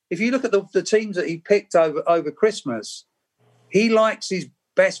 Moyes, if you look at the teams that he picked over Christmas, he likes his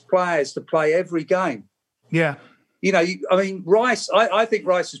best players to play every game. Yeah. Rice, I think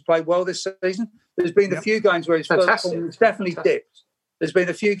Rice has played well this season. There's been a few games where his first form has definitely dipped. There's been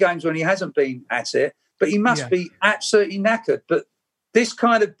a few games when he hasn't been at it, but he must be absolutely knackered. But this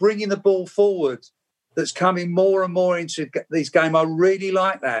kind of bringing the ball forward that's coming more and more into these games, I really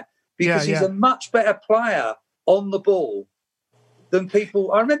like that, because he's a much better player on the ball than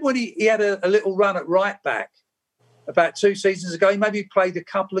people. I remember when he had a little run at right back about 2 seasons ago. He maybe played a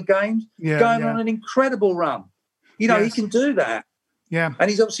couple of games, going on an incredible run. He can do that. Yeah. And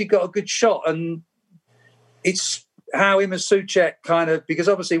he's obviously got a good shot. And it's how him and Souček kind of, because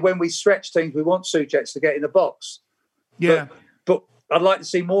obviously when we stretch teams, we want Souček to get in the box. Yeah. But I'd like to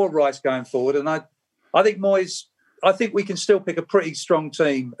see more of Rice going forward. And I think Moyes, I think we can still pick a pretty strong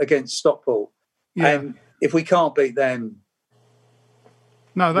team against Stockport. Yeah. And if we can't beat them,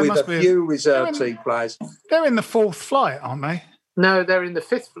 no, they must be a few reserve team players. They're in the 4th flight, aren't they? No, they're in the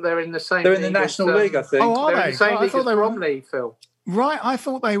 5th. They're in the same. They're in the National League, I think. Oh, are they? In the same league as Bromley, Phil. Right, I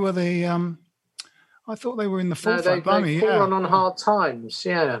thought they were the. I thought they were in the 4th flight. They've fallen on hard times.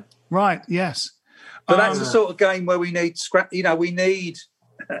 Yeah. Right. Yes. But that's the sort of game where we need scrap. We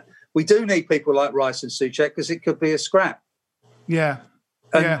do need people like Rice and Souček, because it could be a scrap. Yeah.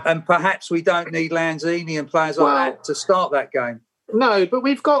 And perhaps we don't need Lanzini and players like that to start that game. No, but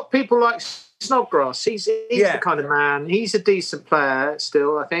we've got people like Snodgrass. He's the kind of man. He's a decent player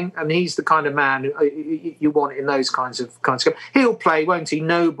still, I think, and he's the kind of man you want in those kinds of games. He'll play, won't he?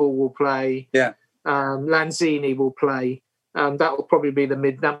 Noble will play. Yeah. Lanzini will play. That will probably be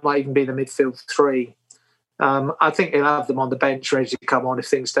that might even be the midfield three. I think he'll have them on the bench ready to come on if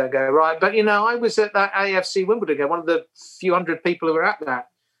things don't go right. But, I was at that AFC Wimbledon game, one of the few hundred people who were at that.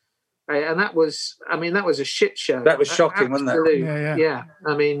 And that was a shit show. That was shocking, wasn't it? Yeah.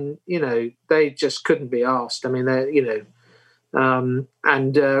 I mean, they just couldn't be asked. I mean,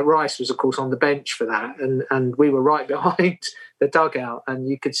 and Rice was, of course, on the bench for that. And we were right behind the dugout, and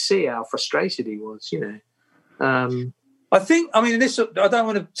you could see how frustrated he was, I don't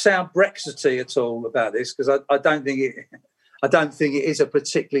want to sound Brexity at all about this, because I don't think it is a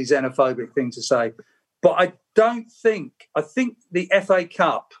particularly xenophobic thing to say. But I think the FA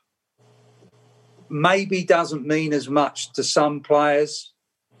Cup maybe doesn't mean as much to some players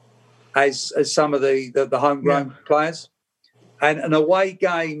as some of the homegrown players. And an away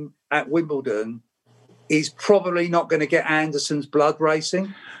game at Wimbledon is probably not going to get Anderson's blood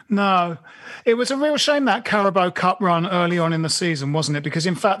racing. No, it was a real shame, that Carabao Cup run early on in the season, wasn't it? Because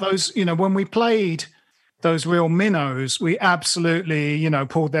in fact, those, when we played those real minnows, we absolutely,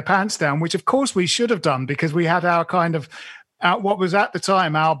 pulled their pants down, which of course we should have done, because we had our what was at the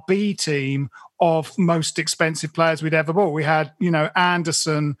time our B team of most expensive players we'd ever bought. We had,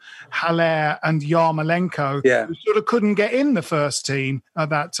 Anderson, Haller and Yarmolenko, who sort of couldn't get in the first team at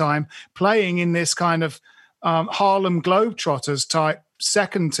that time, playing in this kind of Harlem Globetrotters type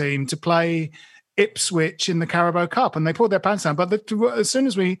second team to play Ipswich in the Carabao Cup, and they pulled their pants down. But as soon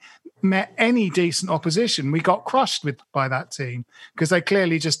as we met any decent opposition, we got crushed by that team, because they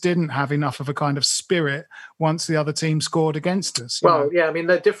clearly just didn't have enough of a kind of spirit once the other team scored against us. Yeah, I mean,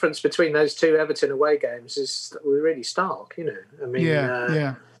 the difference between those two Everton away games is really stark, I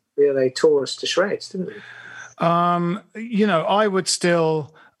mean, they tore us to shreds, didn't they? I would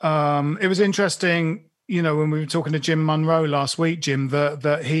still, it was interesting, when we were talking to Jim Munro last week, Jim,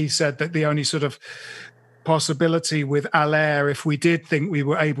 that he said that the only sort of possibility with Haller, if we did think we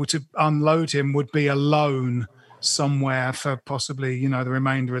were able to unload him, would be a loan somewhere for possibly, the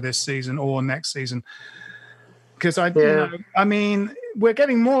remainder of this season or next season. Because we're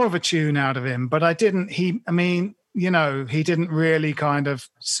getting more of a tune out of him, but he didn't really kind of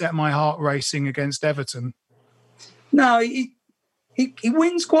set my heart racing against Everton. No, he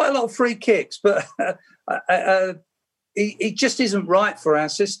wins quite a lot of free kicks, but he just isn't right for our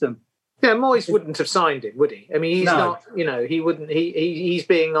system. Yeah, Moyes wouldn't have signed him, would he? I mean, he's not, he wouldn't. He's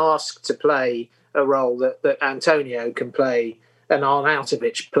being asked to play a role that Antonio can play and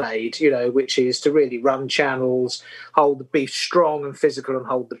Arnautovic played, which is to really run channels, be strong and physical and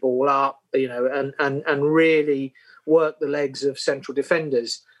hold the ball up, and really work the legs of central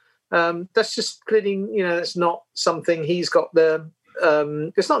defenders. That's just clearly, it's not something he's got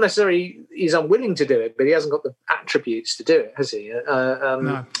it's not necessarily he's unwilling to do it, but he hasn't got the attributes to do it, has he?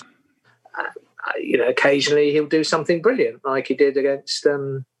 No. Occasionally he'll do something brilliant, like he did against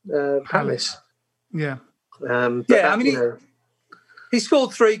Palace. Yeah. He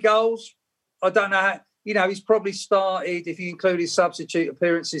scored 3 goals. I don't know how, he's probably started, if you include his substitute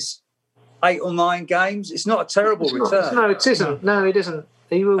appearances, 8 or 9 games. It's not a terrible return. No, it isn't. No, it isn't.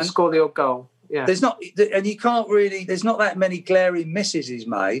 He will score the odd goal. Yeah. There's not that many glaring misses he's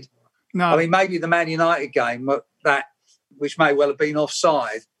made. No. I mean, maybe the Man United game, which may well have been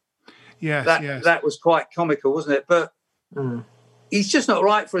offside. Yes, that was quite comical, wasn't it? But he's just not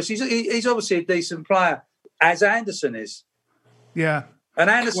right for us. He's obviously a decent player, as Anderson is. Yeah. And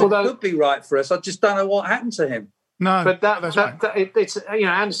Anderson could be right for us. I just don't know what happened to him. No, but it's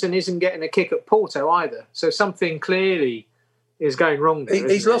Anderson isn't getting a kick at Porto either. So something clearly is going wrong there.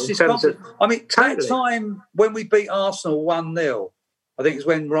 He's lost his confidence. I mean, that time when we beat Arsenal 1-0, I think it was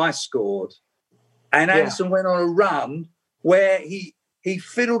when Rice scored, and Anderson went on a run where he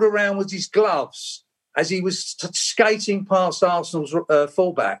fiddled around with his gloves as he was skating past Arsenal's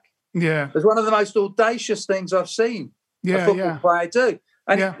fullback. Yeah. It was one of the most audacious things I've seen a football player do.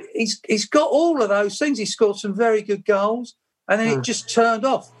 And he's got all of those things. He scored some very good goals, and then it just turned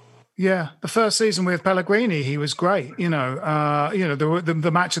off. Yeah, the first season with Pellegrini, he was great.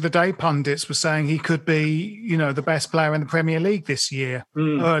 The match of the day pundits were saying he could be, the best player in the Premier League this year.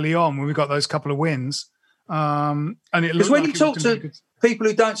 Early on, when we got those couple of wins, and it because when you talk to people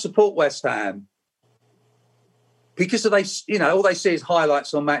who don't support West Ham, because all they see is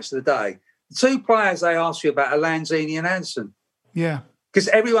highlights on Match of the Day. The 2 players they ask you about are Lanzini and Anderson. Yeah, because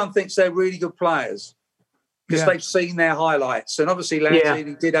everyone thinks they're really good players. Because they've seen their highlights. And obviously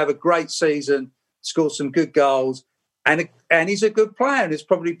Lanzini did have a great season, scored some good goals, and he's a good player. And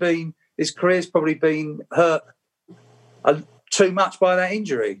his career's probably been hurt too much by that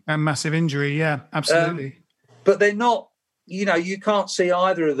injury. A massive injury, yeah, absolutely. But they're not you can't see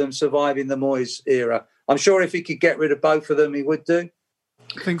either of them surviving the Moyes era. I'm sure if he could get rid of both of them, he would do.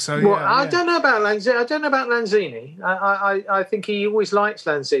 I think so. Well, yeah, I don't know about Lanzini. I think he always liked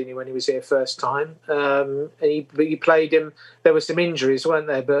Lanzini when he was here first time. And he played him. There were some injuries, weren't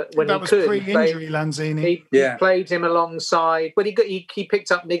there? But when that was pre-injury, Lanzini. He played him alongside. But he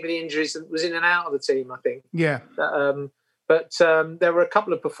picked up niggly injuries and was in and out of the team, I think. Yeah. But there were a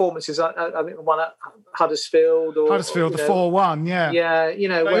couple of performances. I think the one at Huddersfield, the 4-1. Yeah.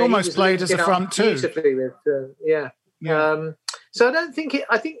 Yeah, they almost played as a front two. Beautifully with, yeah. So I don't think it.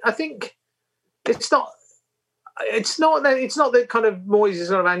 I think it's not. It's not that kind of Moyes is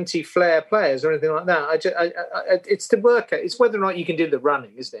sort of anti-flair players or anything like that. It's to work out. It's whether or not you can do the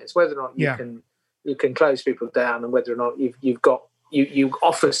running, isn't it? It's whether or not you can close people down, and whether or not you've got you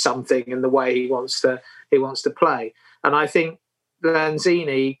offer something in the way he wants to play. And I think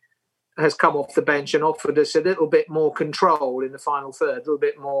Lanzini has come off the bench and offered us a little bit more control in the final third, a little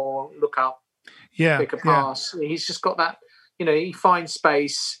bit more look up, pick a pass. He's just got that. He finds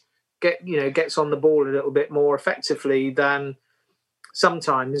space, gets on the ball a little bit more effectively than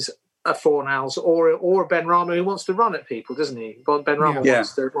sometimes a Fornals or a Benrahma who wants to run at people, doesn't he?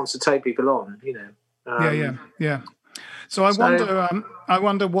 Benrahma wants to take people on. Yeah. So I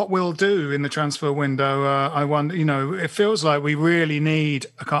wonder what we'll do in the transfer window. I wonder, it feels like we really need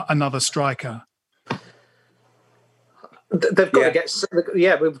another striker. They've got to get.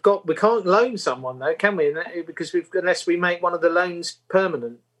 We can't loan someone though, can we? Because unless we make one of the loans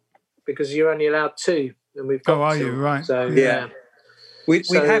permanent, because you're only allowed 2, and we've got. Oh, are you right? So we'd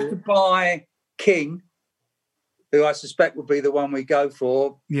have to buy King, who I suspect would be the one we go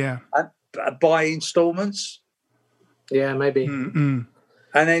for. Yeah, buy instalments. Yeah, maybe. Mm-mm.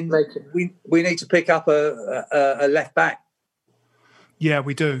 And then we need to pick up a left back. Yeah,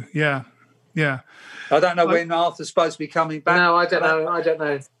 we do. Yeah. I don't know when Arthur's supposed to be coming back. No, I don't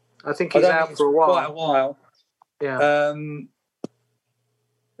know. I think he's out for a while. Quite a while. Yeah.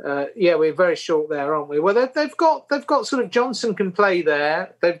 We're very short there, aren't we? Well, they've got sort of Johnson can play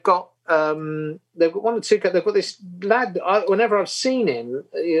there. They've got one or two. They've got this lad. Whenever I've seen him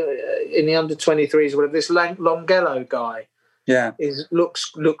in the under-23s, or whatever, this Longello guy. Yeah,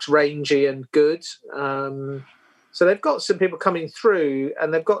 looks rangy and good. So they've got some people coming through,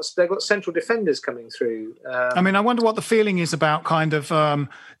 and they've got central defenders coming through. I wonder what the feeling is about kind of,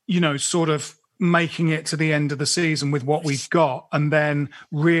 sort of making it to the end of the season with what we've got, and then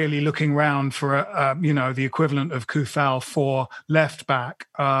really looking round for the equivalent of Kufal for left back.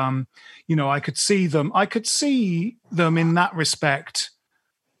 I could see them in that respect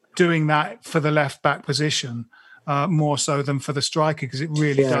doing that for the left back position. More so than for the striker, because it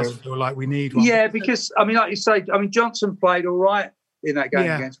really does feel like we need one. Yeah, because like you say, Johnson played all right in that game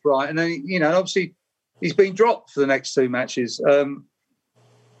against Brighton, and obviously he's been dropped for the next 2 matches.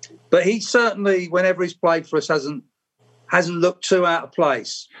 But he certainly, whenever he's played for us, hasn't looked too out of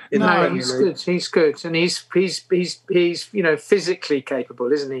place. He's good, and he's physically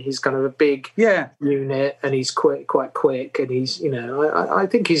capable, isn't he? He's kind of a big unit, and he's quite quick, and he's I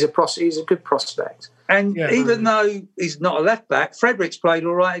think he's a good prospect. And even though he's not a left back, Fredericks played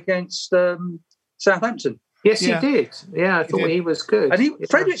all right against Southampton. Yes, he did. Yeah, I thought he was good. And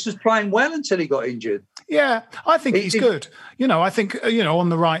Fredericks was playing well until he got injured. Yeah, I think he's good. I think, on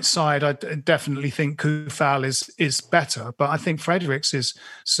the right side, I definitely think Kufal is better. But I think Fredericks is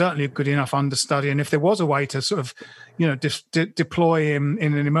certainly a good enough understudy. And if there was a way to sort of, deploy him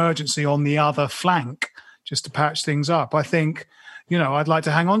in an emergency on the other flank just to patch things up, I think... I'd like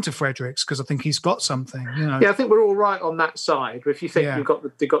to hang on to Fredericks because I think he's got something. Yeah, I think we're all right on that side. If you think you've got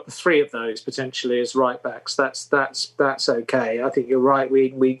the 3 of those potentially as right backs, that's okay. I think you're right.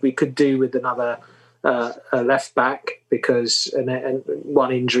 We could do with another left back because and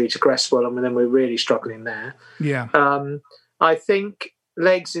one injury to Cresswell, and then we're really struggling there. Yeah. I think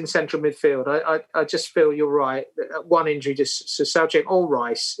legs in central midfield. I just feel you're right. One injury, so Soucek or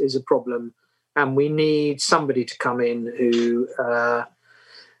Rice is a problem. And we need somebody to come in who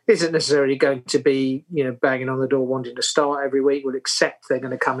isn't necessarily going to be, banging on the door wanting to start every week. Will accept they're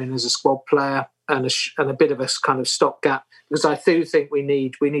going to come in as a squad player and a bit of a kind of stopgap. Because I do think we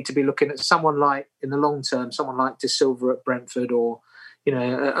need to be looking at someone like, in the long term, someone like De Silva at Brentford, or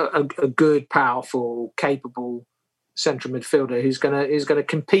a good, powerful, capable central midfielder who's going to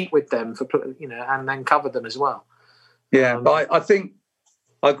compete with them for and then cover them as well. Yeah, but I think.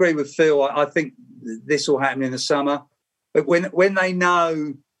 I agree with Phil. I think this will happen in the summer. But when they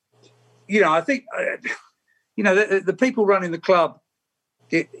know, I think, the people running the club,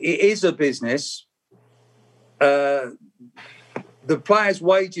 it is a business. The players'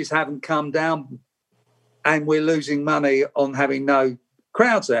 wages haven't come down and we're losing money on having no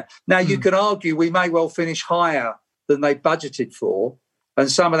crowds there. Now, you can argue we may well finish higher than they budgeted for, and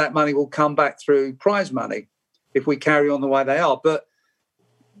some of that money will come back through prize money if we carry on the way they are. But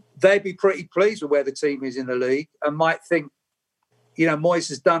they'd be pretty pleased with where the team is in the league and might think, Moyes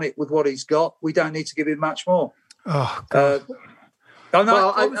has done it with what he's got. We don't need to give him much more. Oh, God. We don't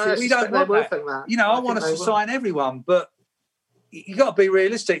want that. I want us to sign everyone, but you got to be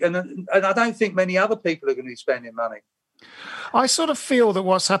realistic. And I don't think many other people are going to be spending money. I sort of feel that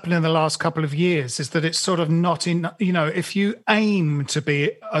what's happened in the last couple of years is that it's sort of not in, if you aim to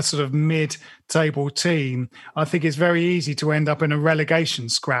be a sort of mid-table team, I think it's very easy to end up in a relegation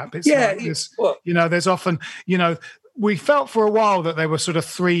scrap. It's there's often, we felt for a while that there were sort of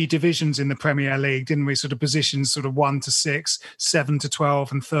 3 divisions in the Premier League, didn't we? Sort of positions sort of 1 to 6, 7 to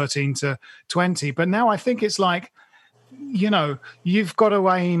 12 and 13 to 20. But now I think it's like, you've got to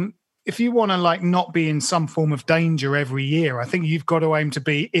aim, if you want to not be in some form of danger every year, I think you've got to aim to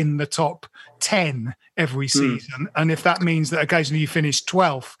be in the top 10 every season. And if that means that occasionally you finish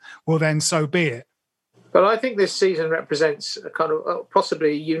 12th, well, then so be it. But I think this season represents a kind of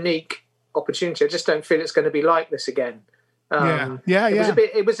possibly unique opportunity. I just don't feel it's going to be like this again.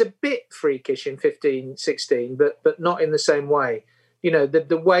 It was a bit freakish in 15-16, but not in the same way.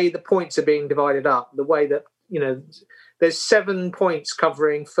 The way the points are being divided up, the way that, there's 7 points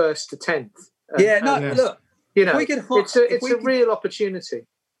covering 1st to 10th. Look, it's a real opportunity.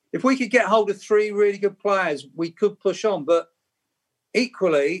 If we could get hold of 3 really good players, we could push on. But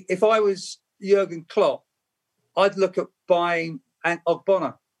equally, if I was Jurgen Klopp, I'd look at buying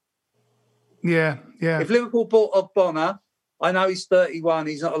Ogbonna. Yeah. If Liverpool bought Ogbonna, I know he's 31,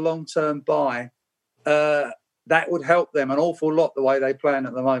 he's not a long-term buy. That would help them an awful lot the way they're playing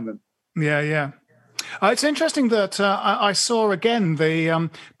at the moment. Yeah. It's interesting that I saw again the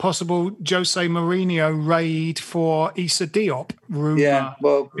possible Jose Mourinho raid for Issa Diop rumour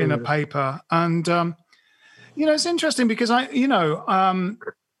in a paper. And, it's interesting because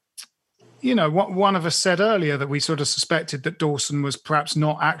one of us said earlier that we sort of suspected that Dawson was perhaps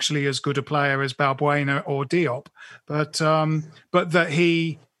not actually as good a player as Balbuena or Diop, but that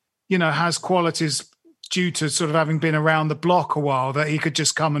he, has qualities due to sort of having been around the block a while, that he could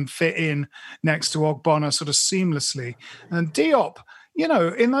just come and fit in next to Ogbonna sort of seamlessly. And Diop,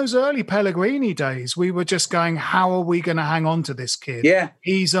 in those early Pellegrini days, we were just going, how are we going to hang on to this kid? Yeah.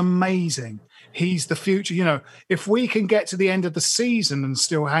 He's amazing. He's the future. If we can get to the end of the season and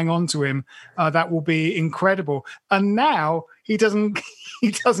still hang on to him, that will be incredible. And now he doesn't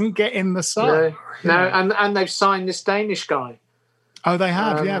get in the side. No, and they've signed this Danish guy. Oh, they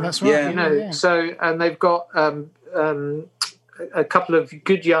have. That's right. So, and they've got a couple of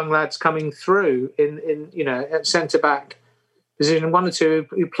good young lads coming through in at centre back position, 1 or 2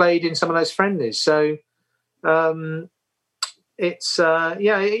 who played in some of those friendlies. So, it's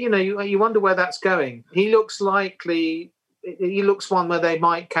you wonder where that's going. He looks one where they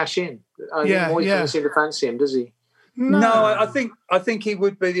might cash in. Moyes doesn't seem to fancy him, does he? No, I think he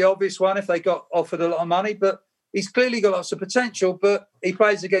would be the obvious one if they got offered a lot of money, but he's clearly got lots of potential, but he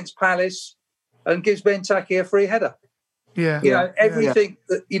plays against Palace and gives Benteke a free header. Everything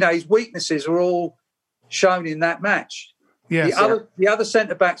that his weaknesses are all shown in that match. The other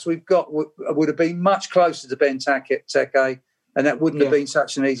centre backs we've got would have been much closer to Benteke, and that wouldn't have been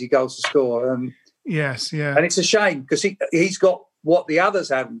such an easy goal to score. And it's a shame because he's got what the others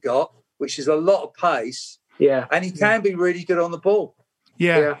haven't got, which is a lot of pace. And he can be really good on the ball.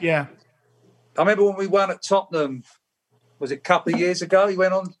 I remember when we won at Tottenham, was it a couple of years ago? He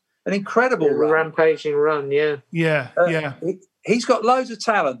went on an incredible run. Rampaging run, He's got loads of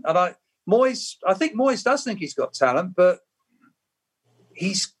talent. And I think Moyes does think he's got talent, but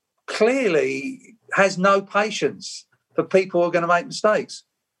he's clearly has no patience for people who are going to make mistakes.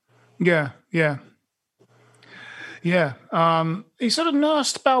 He sort of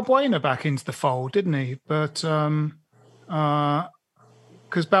nursed Balbuena back into the fold, didn't he? But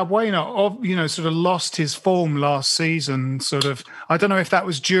because Balbuena, sort of lost his form last season. Sort of, I don't know if that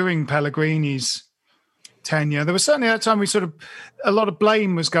was during Pellegrini's tenure. There was certainly that time a lot of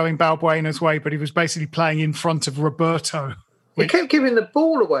blame was going Balbuena's way, but he was basically playing in front of Roberto. He kept giving the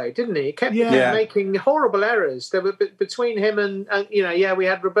ball away, didn't he? He kept making horrible errors. There were between him and we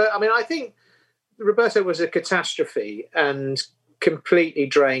had Roberto. I mean, I think Roberto was a catastrophe and completely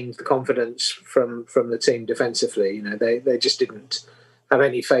drained the confidence from the team defensively. They just didn't have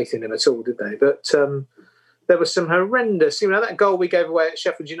any faith in him at all, did they? But there was some horrendous, that goal we gave away at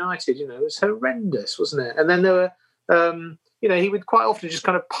Sheffield United, it was horrendous, wasn't it? And then there were, he would quite often just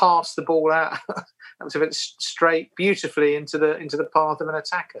kind of pass the ball out straight beautifully into the path of an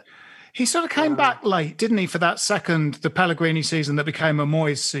attacker. He sort of came back late, didn't he, for that the Pellegrini season that became a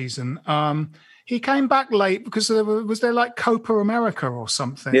Moyes season. He came back late because was there like Copa America or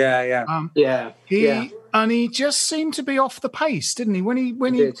something? Yeah. He just seemed to be off the pace, didn't he?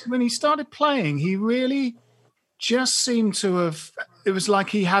 When he started playing, he really just seemed to have. It was like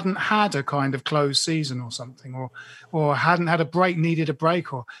he hadn't had a kind of closed season or something, or hadn't had a break, needed a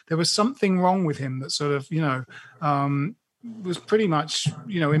break, or there was something wrong with him that sort of, was pretty much,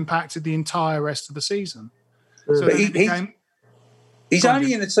 impacted the entire rest of the season. So but he's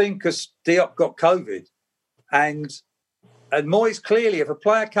only in the team because Diop got COVID, and Moyes clearly, if a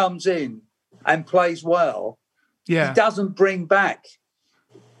player comes in and plays well, he doesn't bring back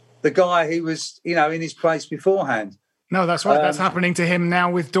the guy who was, in his place beforehand. No, that's right. That's happening to him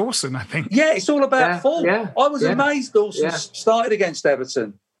now with Dawson, I think. Yeah, it's all about form. Yeah, I was amazed Dawson started against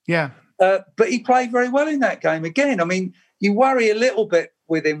Everton. Yeah. But he played very well in that game again. I mean, you worry a little bit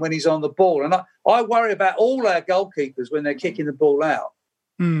with him when he's on the ball. And I worry about all our goalkeepers when they're kicking the ball out.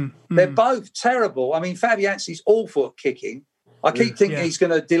 They're both terrible. I mean, Fabianski's awful at kicking. I keep thinking he's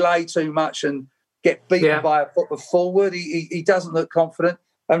going to delay too much and get beaten by a foot forward. He doesn't look confident.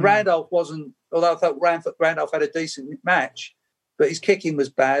 And Randolph wasn't, although I thought Randolph had a decent match, but his kicking was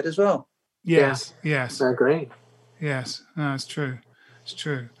bad as well. Yes. I agree. Yes, no, it's true. It's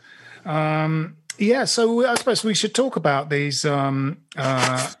true. So I suppose we should talk about these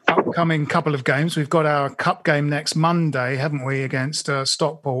upcoming couple of games. We've got our cup game next Monday, haven't we, against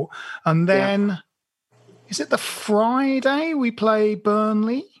Stockport? And then, is it the Friday we play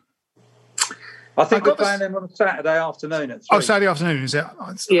Burnley? I think we're playing them on a Saturday afternoon at 3. Oh, Saturday afternoon, is it?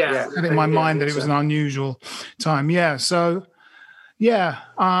 I had in my mind that it was an unusual time. Yeah, so,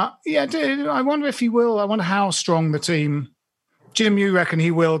 I wonder if he will. I wonder how strong the team... Jim, you reckon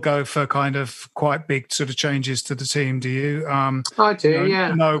he will go for kind of quite big sort of changes to the team, do you? I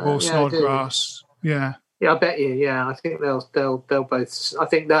do, Noble, Snodgrass, Yeah, I bet you. Yeah, I think they'll both. I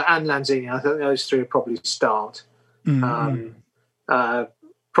think that and Lanzini. I think those three will probably start.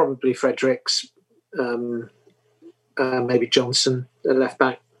 Probably Fredericks, maybe Johnson, the left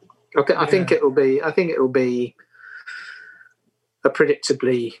back. I think it will be a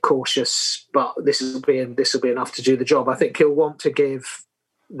predictably cautious, but this will be enough to do the job. I think he'll want to give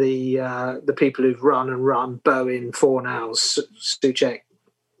the people who've run, Bowen, Fornals, Souček,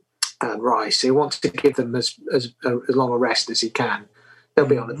 and Rice. He wants to give them as long a rest as he can. They'll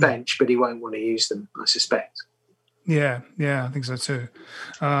be on the bench, but he won't want to use them, I suspect. Yeah, I think so too.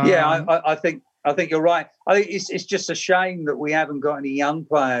 I think you're right. I think it's just a shame that we haven't got any young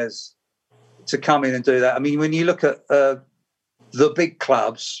players to come in and do that. I mean, when you look at the big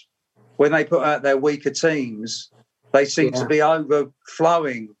clubs, when they put out their weaker teams, they seem to be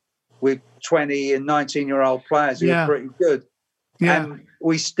overflowing with 20 and 19-year-old players who are pretty good. Yeah. And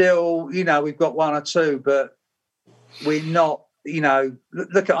we still, we've got one or two, but we're not,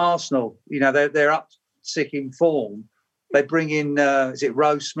 look at Arsenal. They're up sick in form. They bring in, is it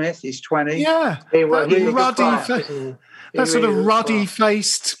Rose Smith? He's 20. Yeah. That sort of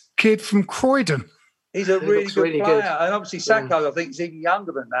ruddy-faced kid from Croydon. He's a really good player. And obviously Sacco, I think, is even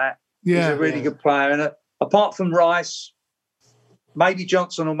younger than that. Yeah. He's a really good player. And apart from Rice, maybe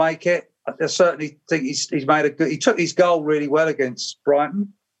Johnson will make it. I certainly think he's made a good... He took his goal really well against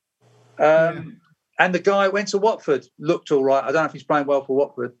Brighton. And the guy went to Watford, looked all right. I don't know if he's playing well for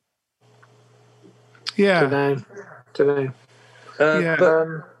Watford. Yeah. Don't know.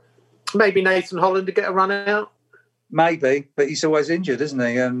 But maybe Nathan Holland to get a run out? Maybe, but he's always injured, isn't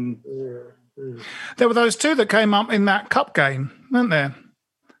he? There were those two that came up in that cup game, weren't there?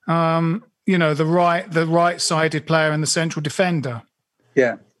 The right-sided player and the central defender.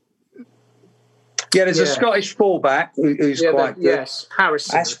 Yeah. Yeah, there's a Scottish fullback who's quite good. Yes,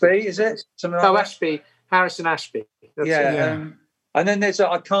 Harrison. Ashby, is it? Ashby. Harrison Ashby. And then there's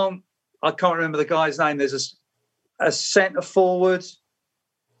I can't remember the guy's name. There's a centre forward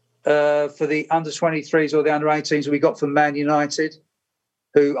for the under-23s or the under-18s we got from Man United,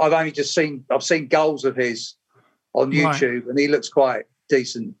 who I've seen goals of his on YouTube, and he looks quite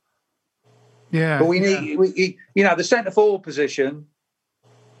decent. Yeah. But we need, the centre forward position.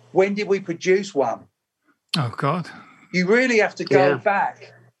 When did we produce one? Oh God! You really have to go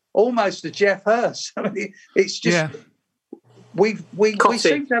back almost to Jeff Hurst. I mean, it's just we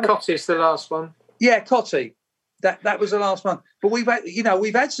seem to have Cotty's the last one. Yeah, Cotty. That was the last one. But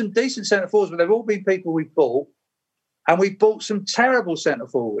we've had some decent centre forwards, but they've all been people we've bought, and we've bought some terrible centre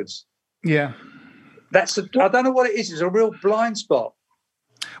forwards. Yeah, I don't know what it is. It's a real blind spot.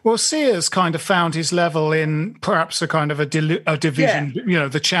 Well, Sears kind of found his level in perhaps a kind of a division,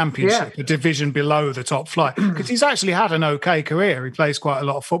 the Championship, a division below the top flight, because he's actually had an okay career. He plays quite a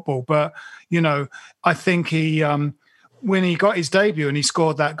lot of football, but, I think he, when he got his debut and he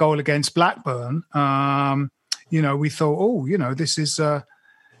scored that goal against Blackburn, we thought, this is,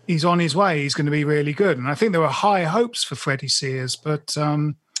 he's on his way. He's going to be really good. And I think there were high hopes for Freddie Sears, but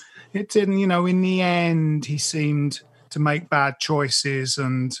it didn't, in the end, he seemed to make bad choices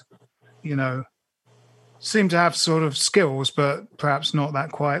and, seemed to have sort of skills, but perhaps not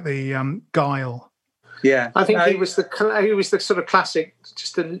that quite the guile. Yeah. I think he was the sort of classic,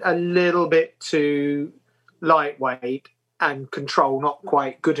 just a little bit too lightweight and control not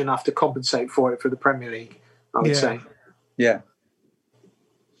quite good enough to compensate for it for the Premier League, I would say. Yeah.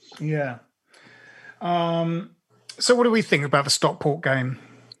 Yeah. So what do we think about the Stockport game,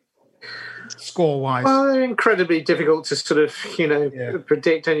 score-wise? Well, they're incredibly difficult to sort of,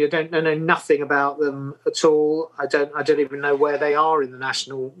 predict, and you don't know nothing about them at all. I don't even know where they are in the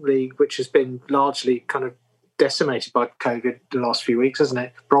National League, which has been largely kind of decimated by COVID the last few weeks, hasn't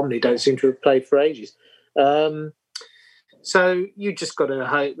it? Bromley don't seem to have played for ages. So you just got to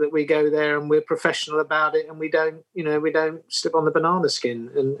hope that we go there and we're professional about it, and we don't slip on the banana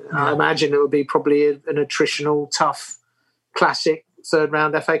skin. And I imagine it would be probably an attritional, tough, classic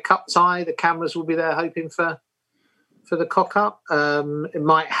third-round FA Cup tie. The cameras will be there hoping for the cock-up. It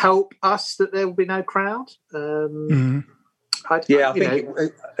might help us that there will be no crowd. I think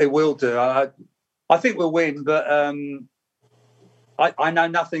it will do. I think we'll win, but I know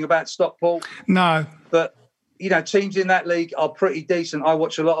nothing about Stockport. No. But, teams in that league are pretty decent. I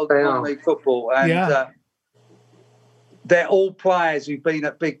watch a lot of non-league football, and they're all players who've been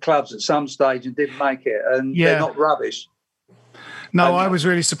at big clubs at some stage and didn't make it, and they're not rubbish. No, I was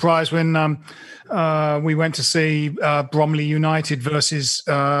really surprised when we went to see Bromley United versus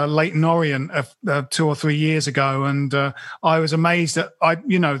Leyton Orient 2 or 3 years ago, and I was amazed that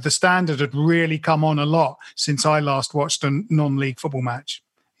the standard had really come on a lot since I last watched a non-league football match.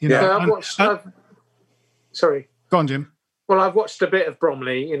 Sorry, go on, Jim. Well, I've watched a bit of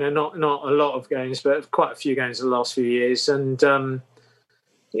Bromley. Not a lot of games, but quite a few games in the last few years, and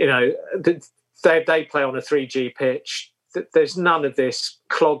they play on a 3G pitch. There's none of this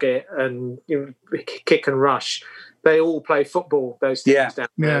clog it and kick and rush. They all play football. Those teams down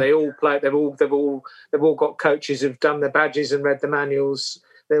there. They all play. They've all got coaches who've done their badges and read the manuals.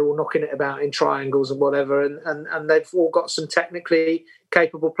 They're all knocking it about in triangles and whatever, and they've all got some technically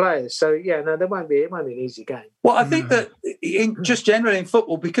capable players. So it won't be an easy game. Well, I think that just generally in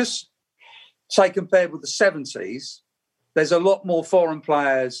football, because say compared with the 70s, there's a lot more foreign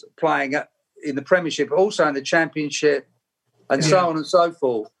players playing in the Premiership, but also in the Championship. And so on and so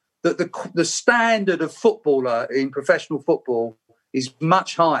forth. That the standard of footballer in professional football is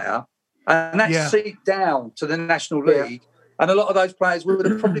much higher, and that's seeped down to the National League. And a lot of those players would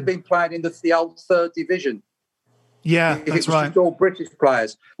have probably been playing in the old third division. Yeah, if it was all British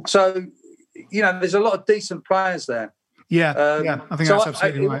players. So, there's a lot of decent players there. Yeah, I think that's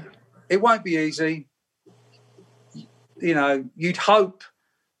absolutely right. It won't be easy. You'd hope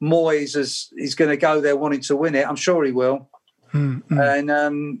Moyes is going to go there wanting to win it. I'm sure he will.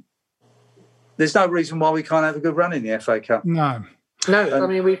 And there's no reason why we can't have a good run in the FA Cup. No. I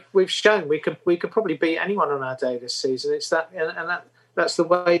mean we've shown we could probably beat anyone on our day this season. It's that's the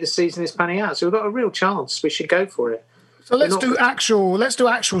way the season is panning out. So we've got a real chance. We should go for it. So let's do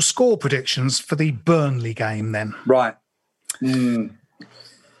actual score predictions for the Burnley game then. Right. Is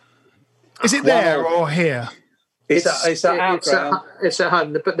it there or here? It's at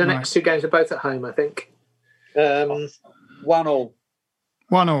home. But the next two games are both at home, I think. 1-1.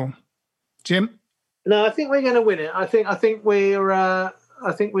 1-1. Jim? No, I think we're going to win it. I think we're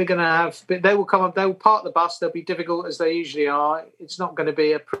going to have. They will come up. They will park the bus. They'll be difficult as they usually are. It's not going to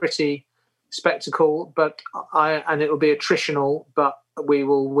be a pretty spectacle, and it will be attritional. But we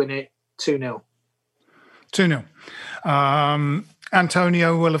will win it 2-0. 2-0.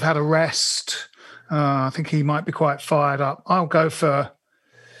 Antonio will have had a rest. I think he might be quite fired up.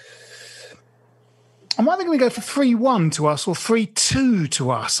 I'm either going to go for 3-1 to us or 3-2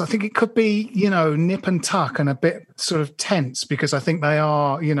 to us. I think it could be, nip and tuck and a bit sort of tense because I think they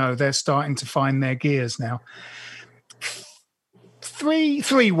are, they're starting to find their gears now.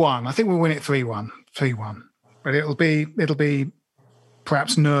 3-1. I think we'll win it 3-1. 3-1. But it'll be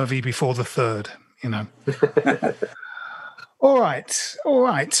perhaps nervy before the third, All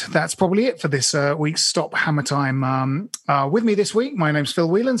right. That's probably it for this week's Stop Hammer Time. With me this week, my name's Phil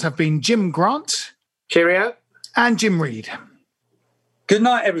Whelans, have been Jim Grant. Cheerio. And Jim Reed. Good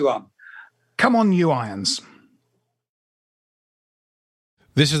night, everyone. Come on, you Irons.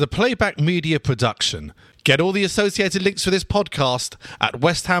 This is a Playback Media production. Get all the associated links for this podcast at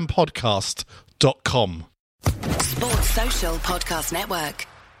westhampodcast.com. Sports Social Podcast Network.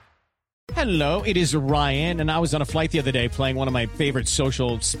 Hello, it is Ryan, and I was on a flight the other day playing one of my favorite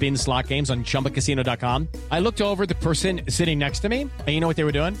social spin slot games on ChumbaCasino.com. I looked over at the person sitting next to me, and you know what they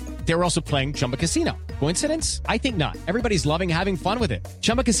were doing? They were also playing Chumba Casino. Coincidence? I think not. Everybody's loving having fun with it.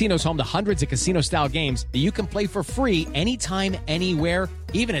 Chumba Casino is home to hundreds of casino-style games that you can play for free anytime, anywhere,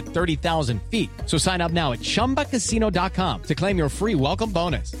 even at 30,000 feet. So sign up now at ChumbaCasino.com to claim your free welcome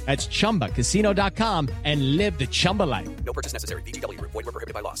bonus. That's ChumbaCasino.com and live the Chumba life. No purchase necessary. VGW. Void where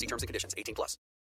prohibited by law. See terms and conditions. 18+.